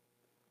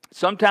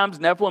 Sometimes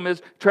Nephilim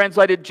is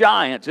translated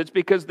giants. It's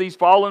because these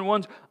fallen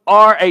ones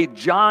are a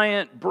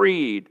giant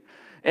breed.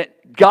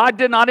 God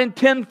did not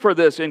intend for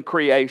this in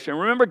creation.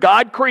 Remember,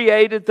 God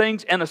created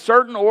things in a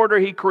certain order.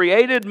 He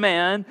created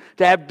man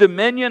to have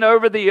dominion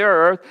over the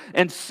earth.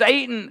 And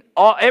Satan,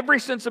 ever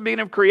since the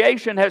beginning of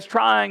creation, has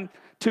trying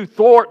to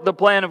thwart the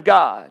plan of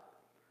God.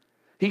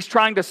 He's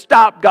trying to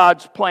stop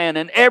God's plan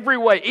in every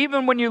way.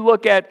 Even when you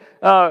look at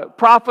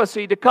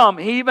prophecy to come,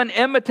 he even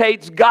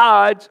imitates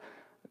God's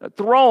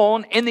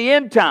throne in the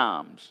end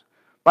times.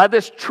 By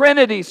this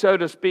Trinity, so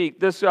to speak,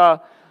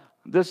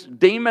 this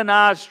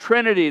demonized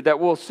Trinity that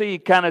we'll see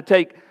kind of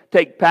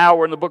take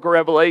power in the book of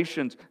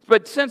Revelations.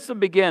 But since the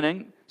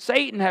beginning,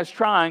 Satan has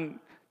trying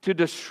to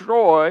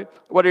destroy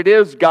what it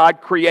is God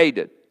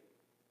created.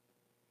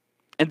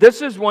 And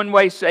this is one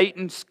way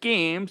Satan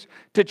schemes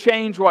to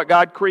change what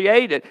God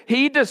created.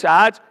 He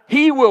decides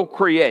he will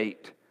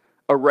create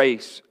a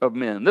race of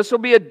men. This will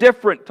be a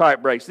different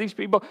type race. These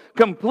people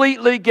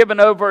completely given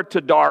over to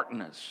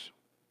darkness.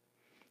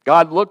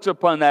 God looks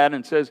upon that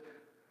and says,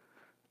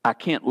 I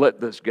can't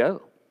let this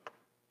go.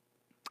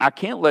 I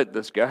can't let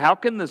this go. How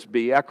can this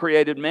be? I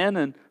created men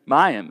in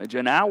my image,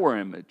 in our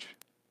image.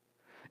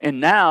 And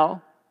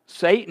now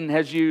Satan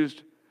has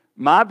used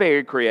my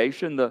very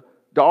creation, the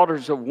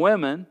daughters of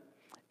women,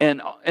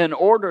 and in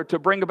order to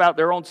bring about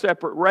their own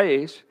separate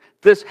race.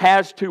 This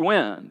has to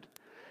end.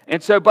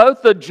 And so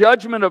both the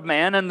judgment of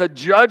man and the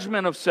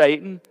judgment of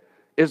Satan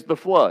is the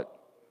flood.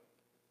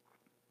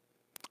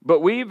 But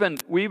we even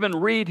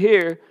read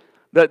here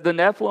that the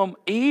Nephilim,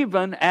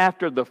 even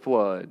after the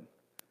flood,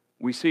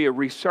 we see a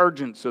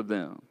resurgence of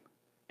them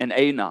in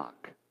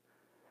Enoch.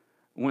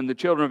 When the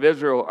children of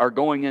Israel are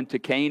going into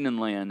Canaan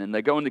land, and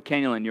they go into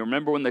Canaan land, you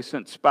remember when they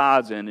sent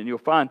spies in, and you'll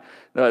find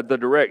the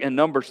direct, in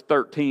Numbers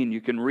 13,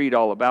 you can read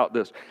all about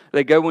this.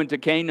 They go into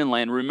Canaan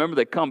land. Remember,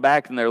 they come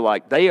back and they're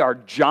like, they are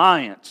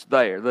giants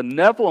there. The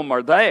Nephilim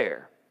are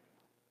there.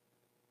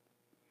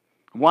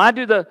 Why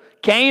do the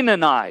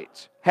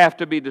Canaanites have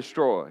to be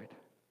destroyed?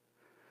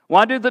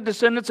 Why do the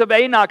descendants of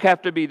Enoch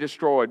have to be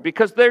destroyed?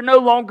 Because they're no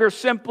longer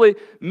simply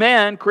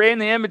men created in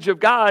the image of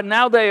God.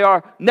 Now they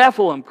are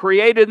Nephilim,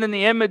 created in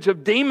the image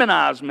of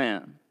demonized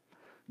men.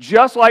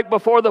 Just like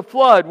before the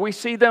flood, we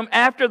see them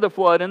after the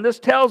flood. And this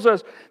tells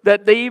us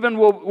that they even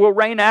will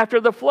reign after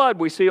the flood.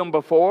 We see them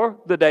before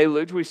the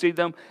deluge. We see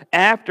them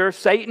after.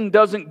 Satan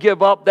doesn't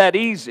give up that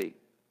easy.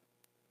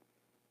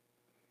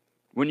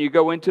 When you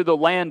go into the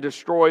land,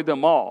 destroy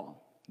them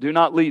all. Do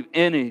not leave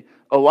any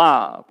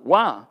alive.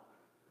 Why?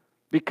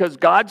 Because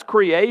God's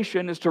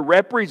creation is to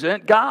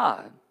represent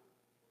God.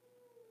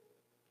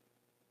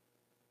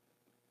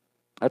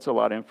 That's a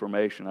lot of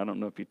information. I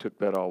don't know if you took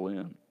that all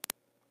in.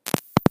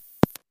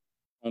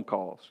 Phone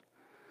calls.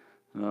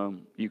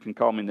 You can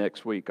call me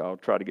next week. I'll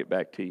try to get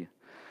back to you.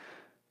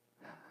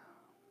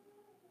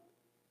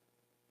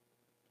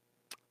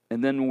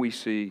 And then we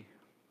see,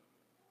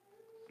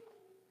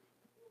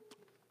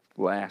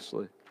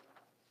 lastly,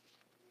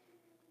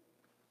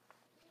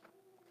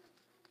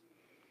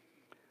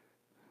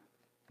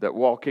 that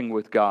walking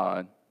with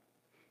God,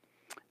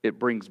 it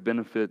brings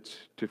benefits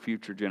to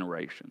future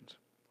generations.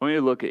 Let me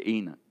look at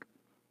Enoch.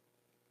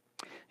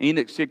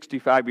 Enoch,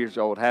 65 years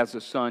old, has a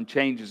son,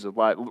 changes his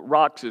life,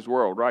 rocks his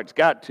world, right? It's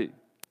got to.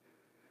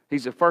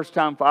 He's a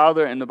first-time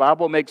father, and the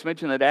Bible makes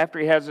mention that after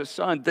he has a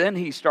son, then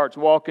he starts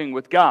walking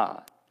with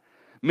God.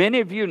 Many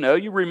of you know,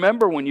 you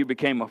remember when you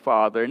became a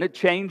father, and it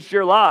changed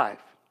your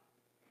life.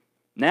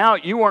 Now,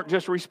 you weren't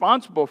just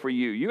responsible for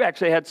you. You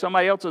actually had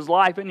somebody else's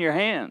life in your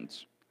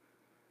hands.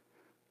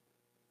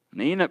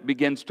 And Enoch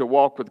begins to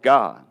walk with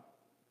God.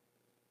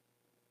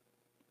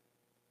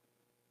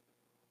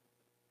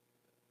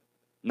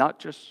 Not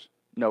just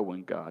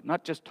knowing God,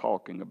 not just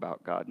talking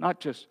about God, not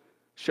just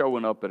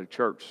showing up at a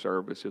church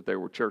service if there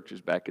were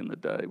churches back in the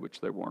day, which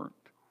there weren't.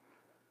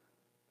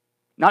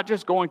 Not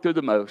just going through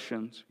the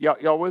motions.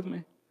 Y'all with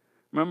me?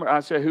 Remember I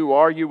said, who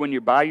are you when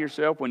you're by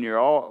yourself, when you're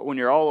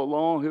all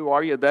alone? Who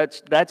are you?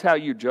 That's how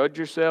you judge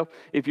yourself.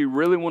 If you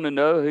really want to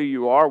know who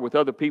you are with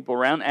other people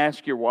around,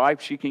 ask your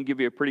wife. She can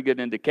give you a pretty good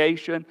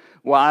indication.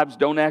 Wives,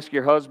 don't ask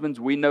your husbands.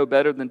 We know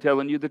better than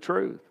telling you the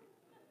truth.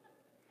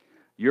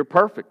 You're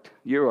perfect.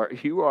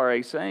 You are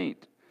a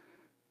saint.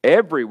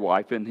 Every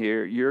wife in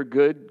here, you're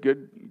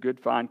good,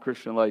 fine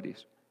Christian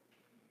ladies.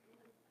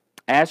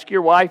 Ask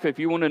your wife if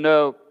you want to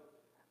know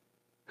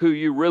who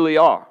you really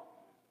are.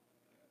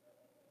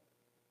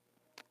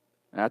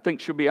 And I think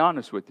she'll be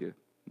honest with you.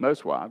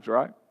 Most wives,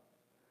 right?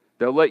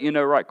 They'll let you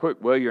know right quick,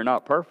 well, you're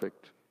not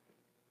perfect.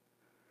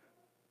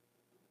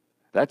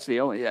 That's the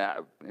only,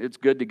 it's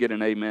good to get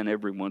an amen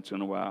every once in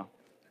a while.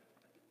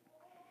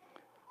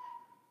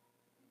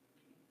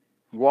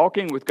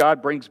 Walking with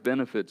God brings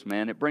benefits,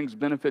 man. It brings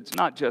benefits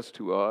not just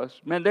to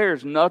us. Man,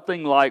 there's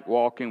nothing like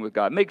walking with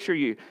God. Make sure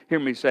you hear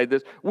me say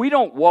this. We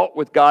don't walk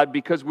with God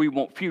because we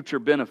want future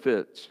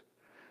benefits.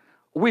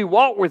 We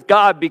walk with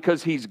God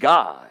because He's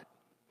God.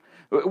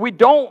 We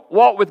don't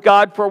walk with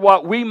God for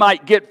what we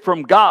might get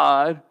from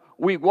God.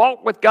 We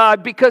walk with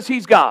God because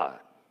He's God.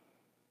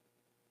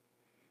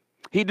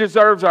 He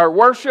deserves our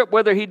worship,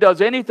 whether He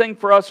does anything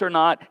for us or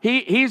not.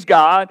 He's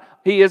God.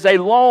 He is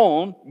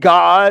alone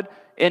God,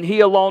 and He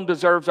alone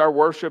deserves our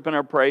worship and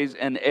our praise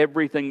and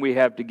everything we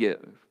have to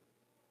give.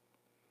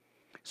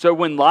 So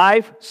when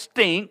life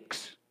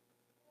stinks,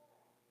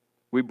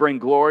 we bring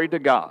glory to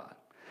God.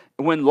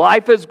 When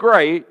life is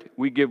great,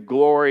 we give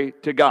glory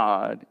to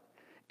God.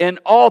 In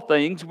all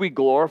things, we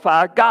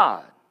glorify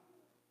God.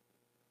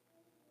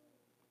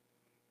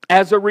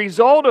 As a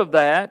result of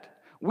that,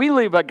 we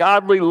leave a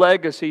godly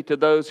legacy to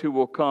those who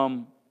will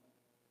come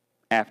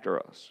after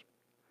us.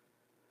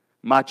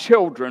 My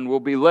children will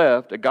be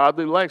left a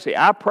godly legacy.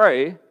 I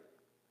pray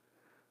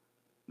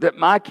that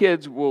my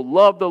kids will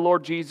love the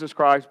Lord Jesus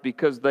Christ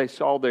because they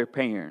saw their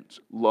parents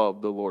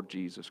love the Lord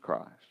Jesus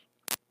Christ.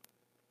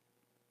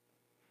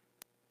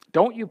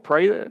 Don't you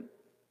pray that?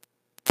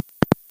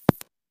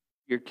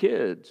 Your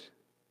kids.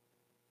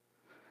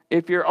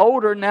 If you're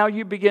older, now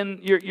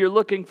you're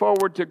looking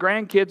forward to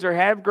grandkids or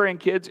have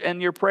grandkids,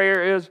 and your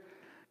prayer is,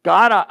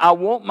 God, I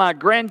want my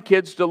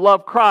grandkids to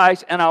love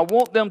Christ, and I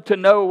want them to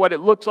know what it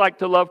looks like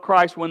to love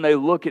Christ when they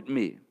look at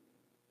me.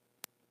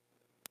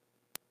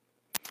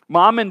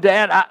 Mom and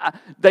Dad,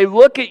 they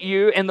look at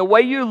you, and the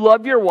way you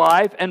love your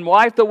wife, and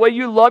wife, the way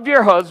you love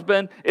your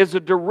husband, is a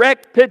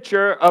direct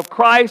picture of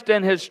Christ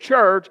and His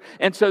church.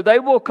 And so they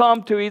will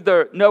come to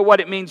either know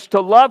what it means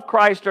to love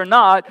Christ or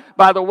not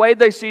by the way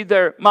they see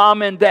their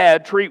mom and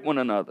dad treat one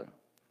another.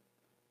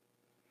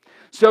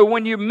 So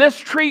when you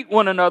mistreat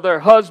one another,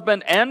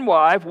 husband and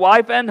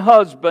wife and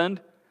husband,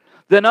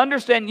 then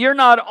understand you're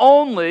not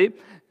only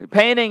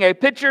painting a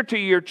picture to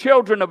your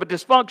children of a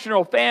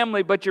dysfunctional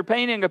family, but you're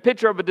painting a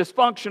picture of a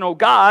dysfunctional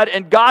God,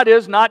 and God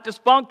is not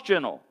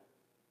dysfunctional.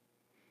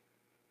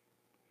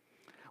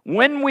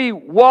 When we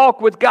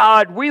walk with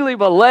God, we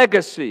leave a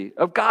legacy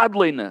of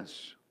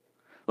godliness.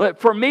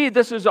 For me,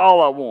 this is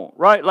all I want,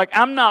 right? Like,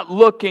 I'm not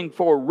looking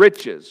for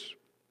riches.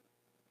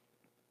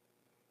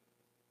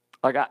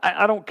 Like,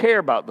 I don't care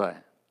about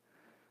that.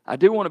 I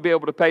do want to be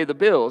able to pay the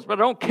bills, but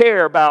I don't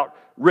care about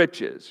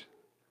riches.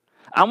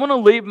 I want to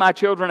leave my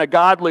children a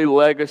godly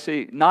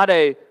legacy, not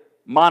a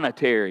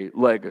monetary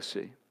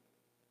legacy.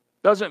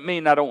 Doesn't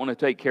mean I don't want to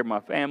take care of my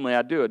family.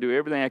 I do. I do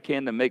everything I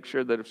can to make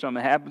sure that if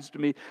something happens to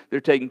me, they're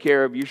taken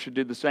care of. You should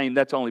do the same.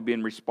 That's only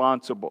being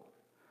responsible.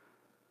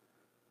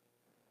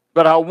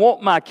 But I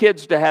want my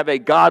kids to have a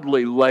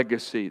godly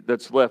legacy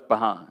that's left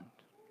behind.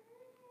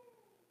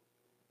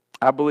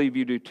 I believe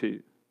you do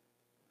too.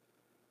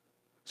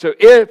 So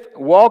if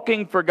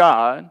walking for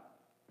God,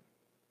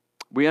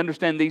 we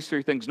understand these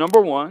three things.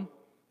 Number one,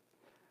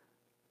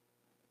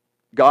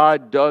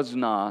 God does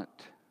not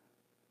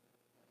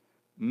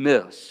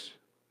miss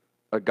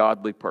a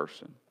godly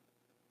person.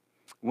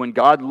 When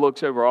God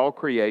looks over all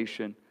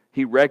creation,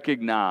 He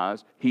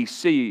recognizes, He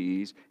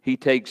sees, He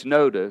takes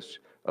notice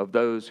of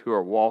those who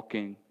are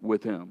walking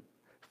with Him,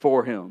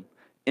 for Him,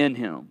 in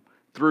Him,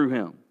 through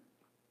Him.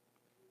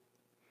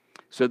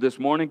 So this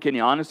morning, can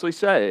you honestly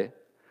say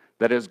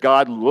that as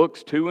God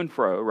looks to and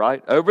fro,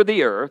 right, over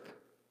the earth,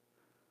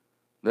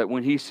 that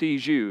when He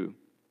sees you,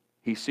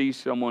 He sees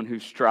someone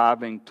who's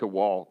striving to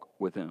walk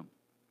with Him?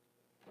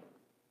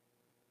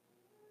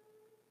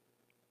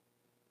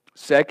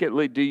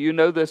 Secondly, do you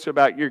know this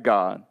about your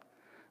God?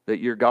 That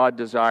your God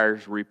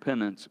desires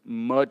repentance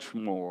much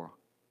more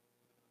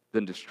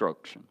than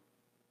destruction.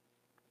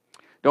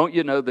 Don't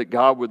you know that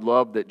God would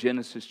love that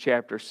Genesis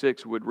chapter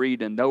 6 would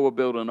read, and Noah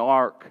built an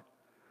ark,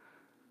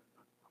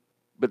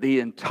 but the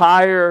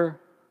entire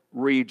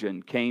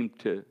region came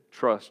to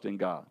trust in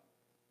God.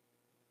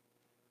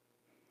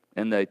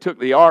 And they took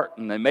the ark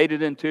and they made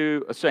it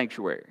into a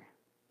sanctuary.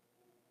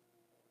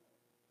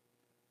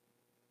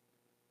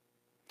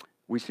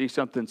 We see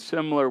something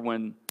similar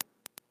when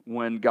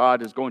when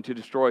God is going to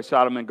destroy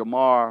Sodom and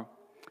Gomorrah,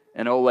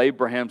 and old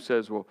Abraham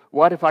says, well,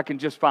 what if I can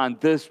just find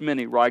this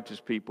many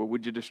righteous people?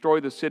 Would you destroy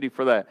the city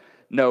for that?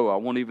 No, I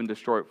won't even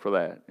destroy it for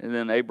that. And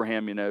then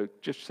Abraham,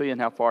 just seeing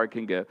how far it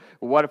can go.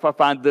 Well, what if I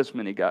find this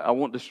many guys? I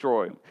won't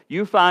destroy them.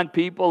 You find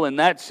people in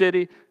that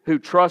city who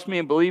trust me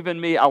and believe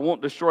in me, I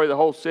won't destroy the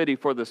whole city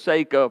for the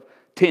sake of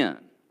 10.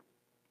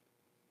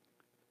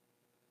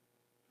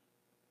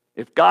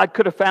 If God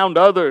could have found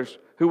others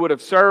who would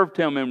have served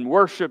Him and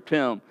worshiped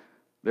Him,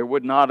 there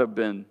would not have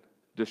been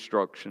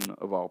destruction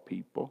of all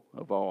people,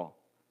 of all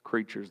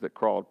creatures that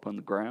crawled upon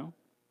the ground.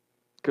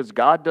 Because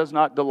God does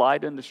not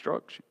delight in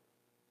destruction.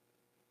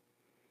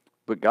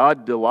 But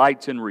God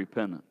delights in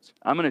repentance.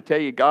 I'm going to tell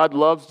you, God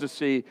loves to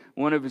see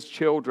one of His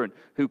children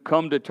who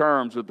come to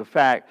terms with the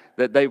fact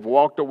that they've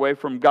walked away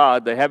from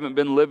God. They haven't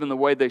been living the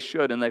way they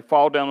should, and they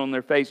fall down on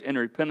their face in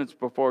repentance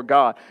before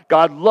God.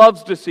 God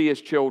loves to see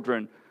His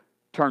children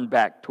turn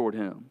back toward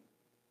Him.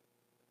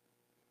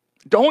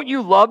 Don't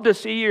you love to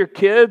see your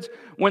kids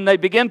when they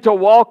begin to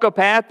walk a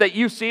path that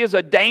you see as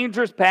a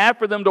dangerous path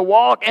for them to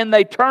walk and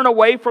they turn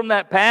away from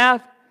that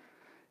path?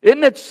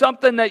 Isn't it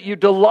something that you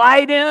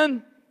delight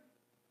in?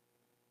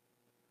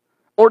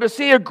 Or to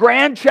see a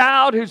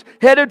grandchild who's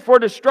headed for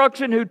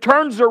destruction who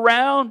turns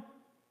around?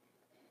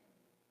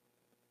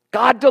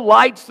 God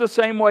delights the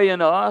same way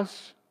in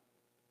us.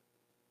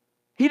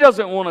 He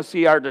doesn't want to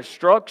see our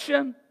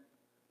destruction.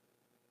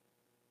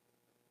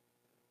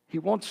 He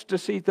wants to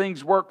see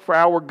things work for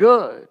our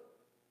good.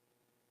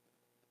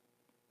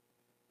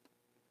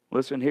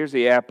 Listen, here's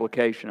the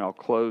application. I'll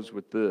close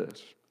with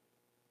this.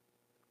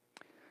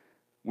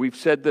 We've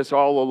said this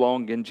all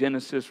along in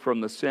Genesis,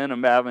 from the sin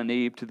of Adam and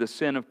Eve to the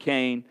sin of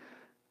Cain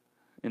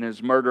and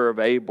his murder of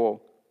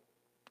Abel.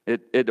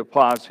 It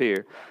applies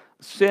here.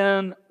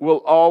 Sin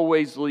will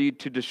always lead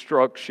to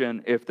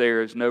destruction if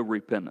there is no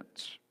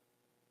repentance.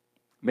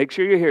 Make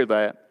sure you hear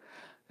that.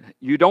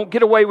 You don't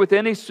get away with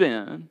any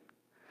sin.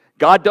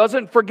 God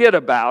doesn't forget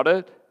about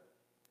it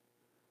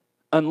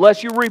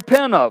unless you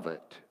repent of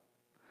it.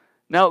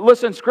 Now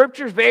listen,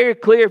 Scripture is very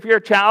clear. If you're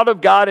a child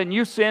of God and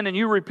you sin and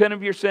you repent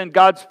of your sin,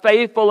 God's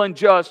faithful and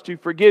just to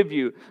forgive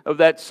you of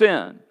that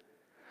sin.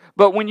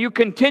 But when you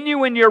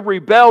continue in your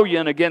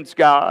rebellion against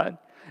God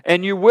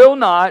and you will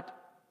not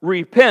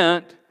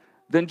repent,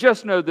 then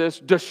just know this: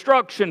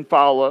 destruction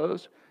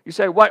follows. You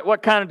say,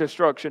 what kind of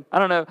destruction? I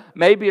don't know.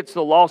 Maybe it's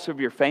the loss of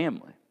your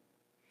family.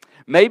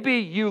 Maybe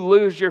you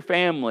lose your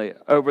family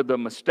over the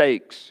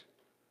mistakes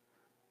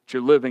that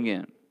you're living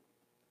in.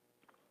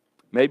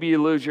 Maybe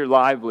you lose your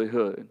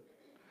livelihood.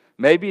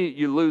 Maybe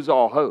you lose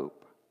all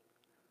hope.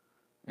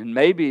 And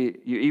maybe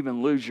you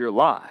even lose your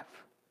life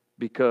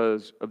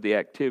because of the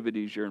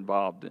activities you're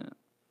involved in.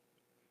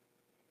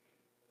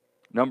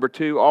 Number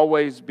 2,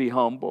 always be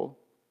humble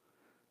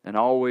and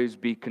always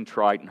be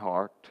contrite in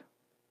heart.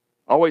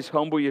 Always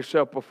humble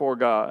yourself before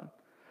God.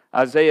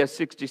 Isaiah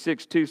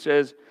 66:2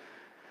 says,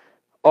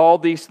 all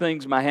these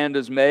things my hand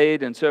has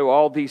made, and so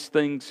all these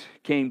things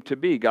came to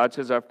be. God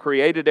says, I've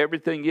created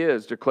everything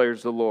is,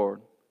 declares the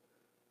Lord.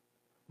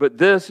 But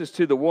this is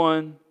to the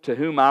one to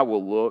whom I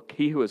will look,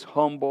 he who is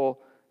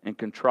humble and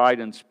contrite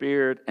in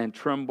spirit and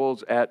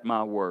trembles at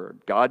my word.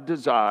 God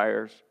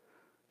desires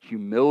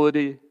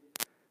humility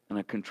and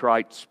a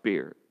contrite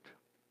spirit.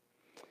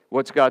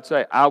 What's God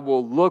say? I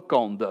will look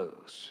on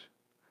those.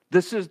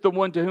 This is the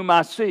one to whom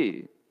I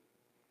see.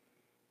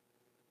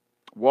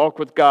 Walk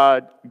with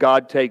God.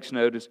 God takes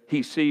notice.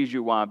 He sees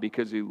you. Why?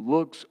 Because He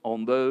looks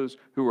on those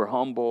who are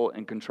humble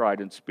and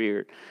contrite in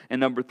spirit. And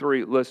number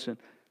 3, listen.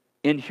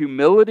 In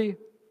humility,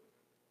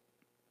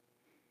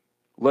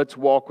 let's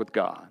walk with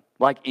God.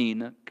 Like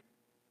Enoch,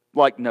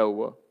 like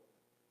Noah.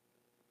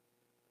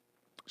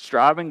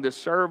 Striving to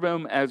serve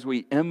Him as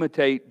we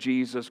imitate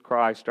Jesus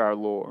Christ our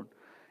Lord.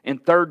 In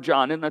 3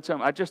 John, isn't that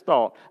something? I just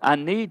thought, I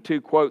need to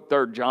quote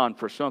 3 John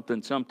for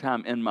something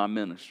sometime in my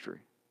ministry.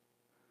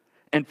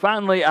 And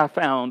finally, I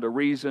found a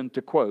reason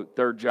to quote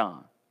 3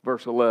 John,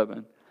 verse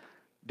 11.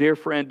 Dear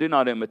friend, do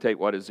not imitate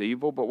what is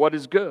evil, but what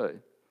is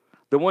good.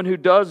 The one who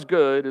does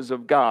good is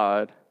of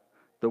God.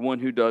 The one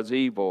who does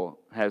evil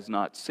has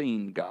not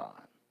seen God.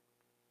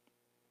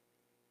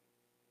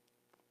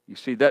 You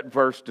see, that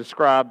verse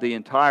described the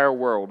entire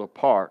world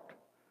apart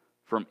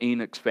from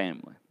Enoch's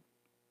family,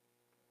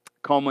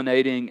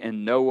 culminating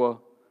in Noah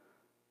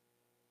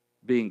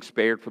being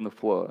spared from the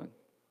flood.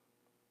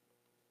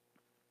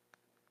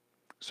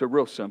 So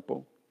real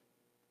simple.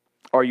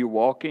 Are you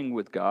walking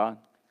with God?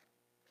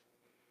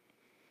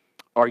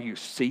 Are you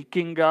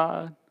seeking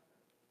God?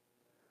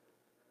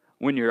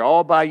 When you're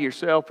all by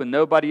yourself and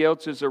nobody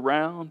else is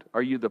around,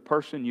 are you the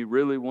person you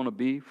really want to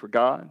be for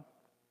God?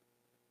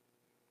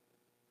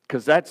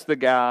 Because that's the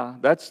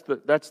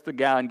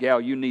guy and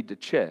gal you need to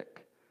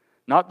check.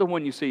 Not the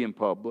one you see in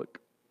public.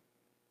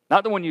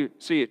 Not the one you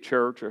see at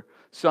church or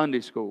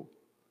Sunday school.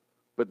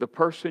 But the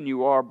person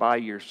you are by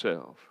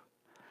yourself.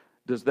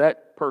 Does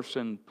that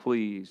person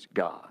please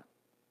God?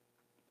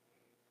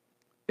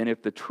 And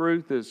if the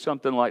truth is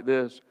something like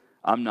this,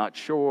 I'm not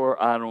sure,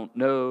 I don't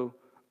know,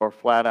 or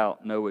flat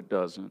out, no it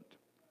doesn't,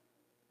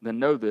 then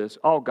know this: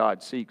 all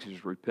God seeks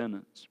is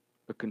repentance,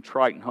 a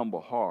contrite and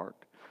humble heart.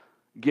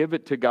 Give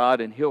it to God,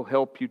 and He'll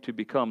help you to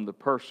become the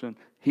person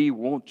He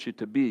wants you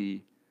to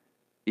be,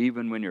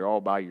 even when you're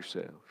all by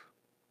yourself.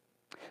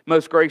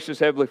 Most gracious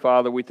Heavenly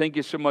Father, we thank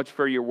you so much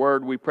for your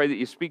word. We pray that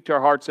you speak to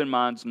our hearts and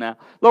minds now.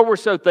 Lord, we're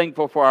so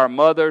thankful for our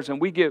mothers,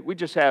 and we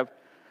just have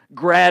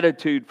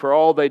gratitude for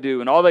all they do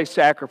and all they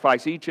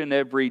sacrifice each and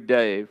every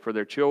day for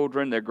their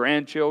children, their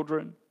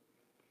grandchildren,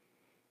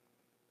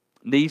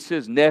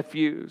 nieces,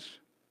 nephews,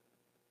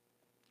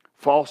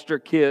 foster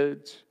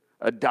kids,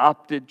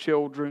 adopted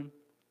children.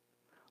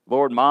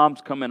 Lord,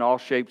 moms come in all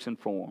shapes and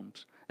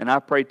forms. And I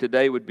pray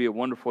today would be a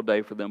wonderful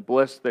day for them.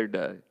 Bless their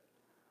day.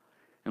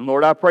 And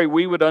Lord, I pray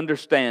we would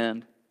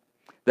understand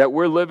that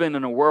we're living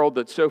in a world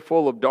that's so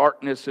full of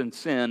darkness and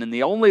sin, and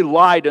the only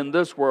light in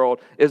this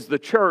world is the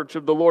church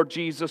of the Lord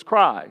Jesus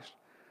Christ.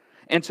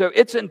 And so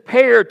it's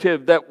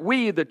imperative that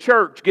we, the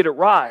church, get it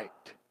right.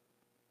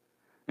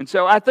 And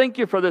so I thank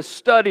you for this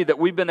study that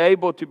we've been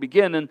able to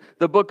begin in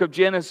the book of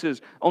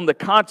Genesis on the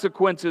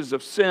consequences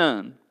of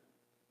sin.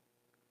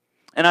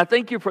 And I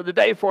thank you for the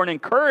day for an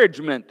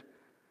encouragement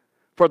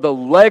for the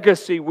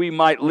legacy we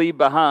might leave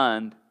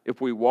behind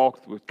if we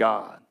walked with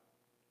God.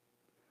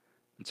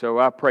 And so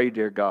I pray,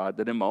 dear God,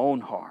 that in my own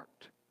heart,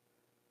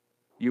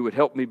 you would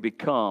help me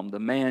become the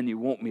man you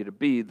want me to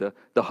be, the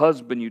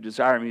husband you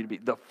desire me to be,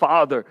 the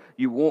father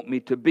you want me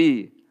to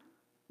be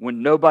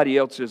when nobody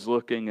else is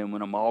looking and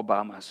when I'm all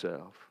by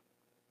myself.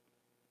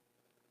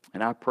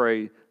 And I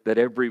pray that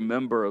every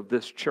member of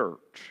this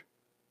church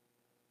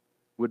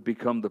would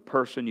become the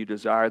person you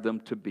desire them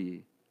to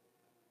be,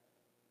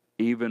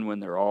 even when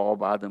they're all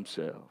by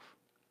themselves,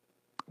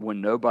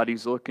 when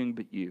nobody's looking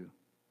but you.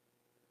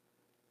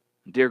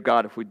 Dear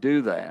God, if we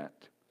do that,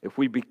 if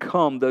we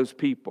become those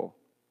people,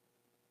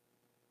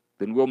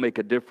 then we'll make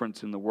a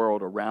difference in the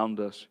world around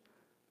us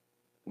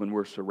when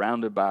we're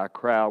surrounded by a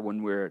crowd,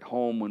 when we're at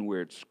home, when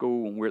we're at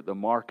school, when we're at the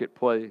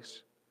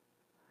marketplace.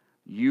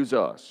 Use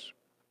us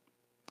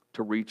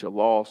to reach a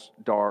lost,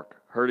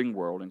 dark, hurting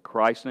world. In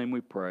Christ's name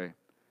we pray.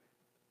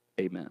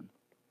 Amen.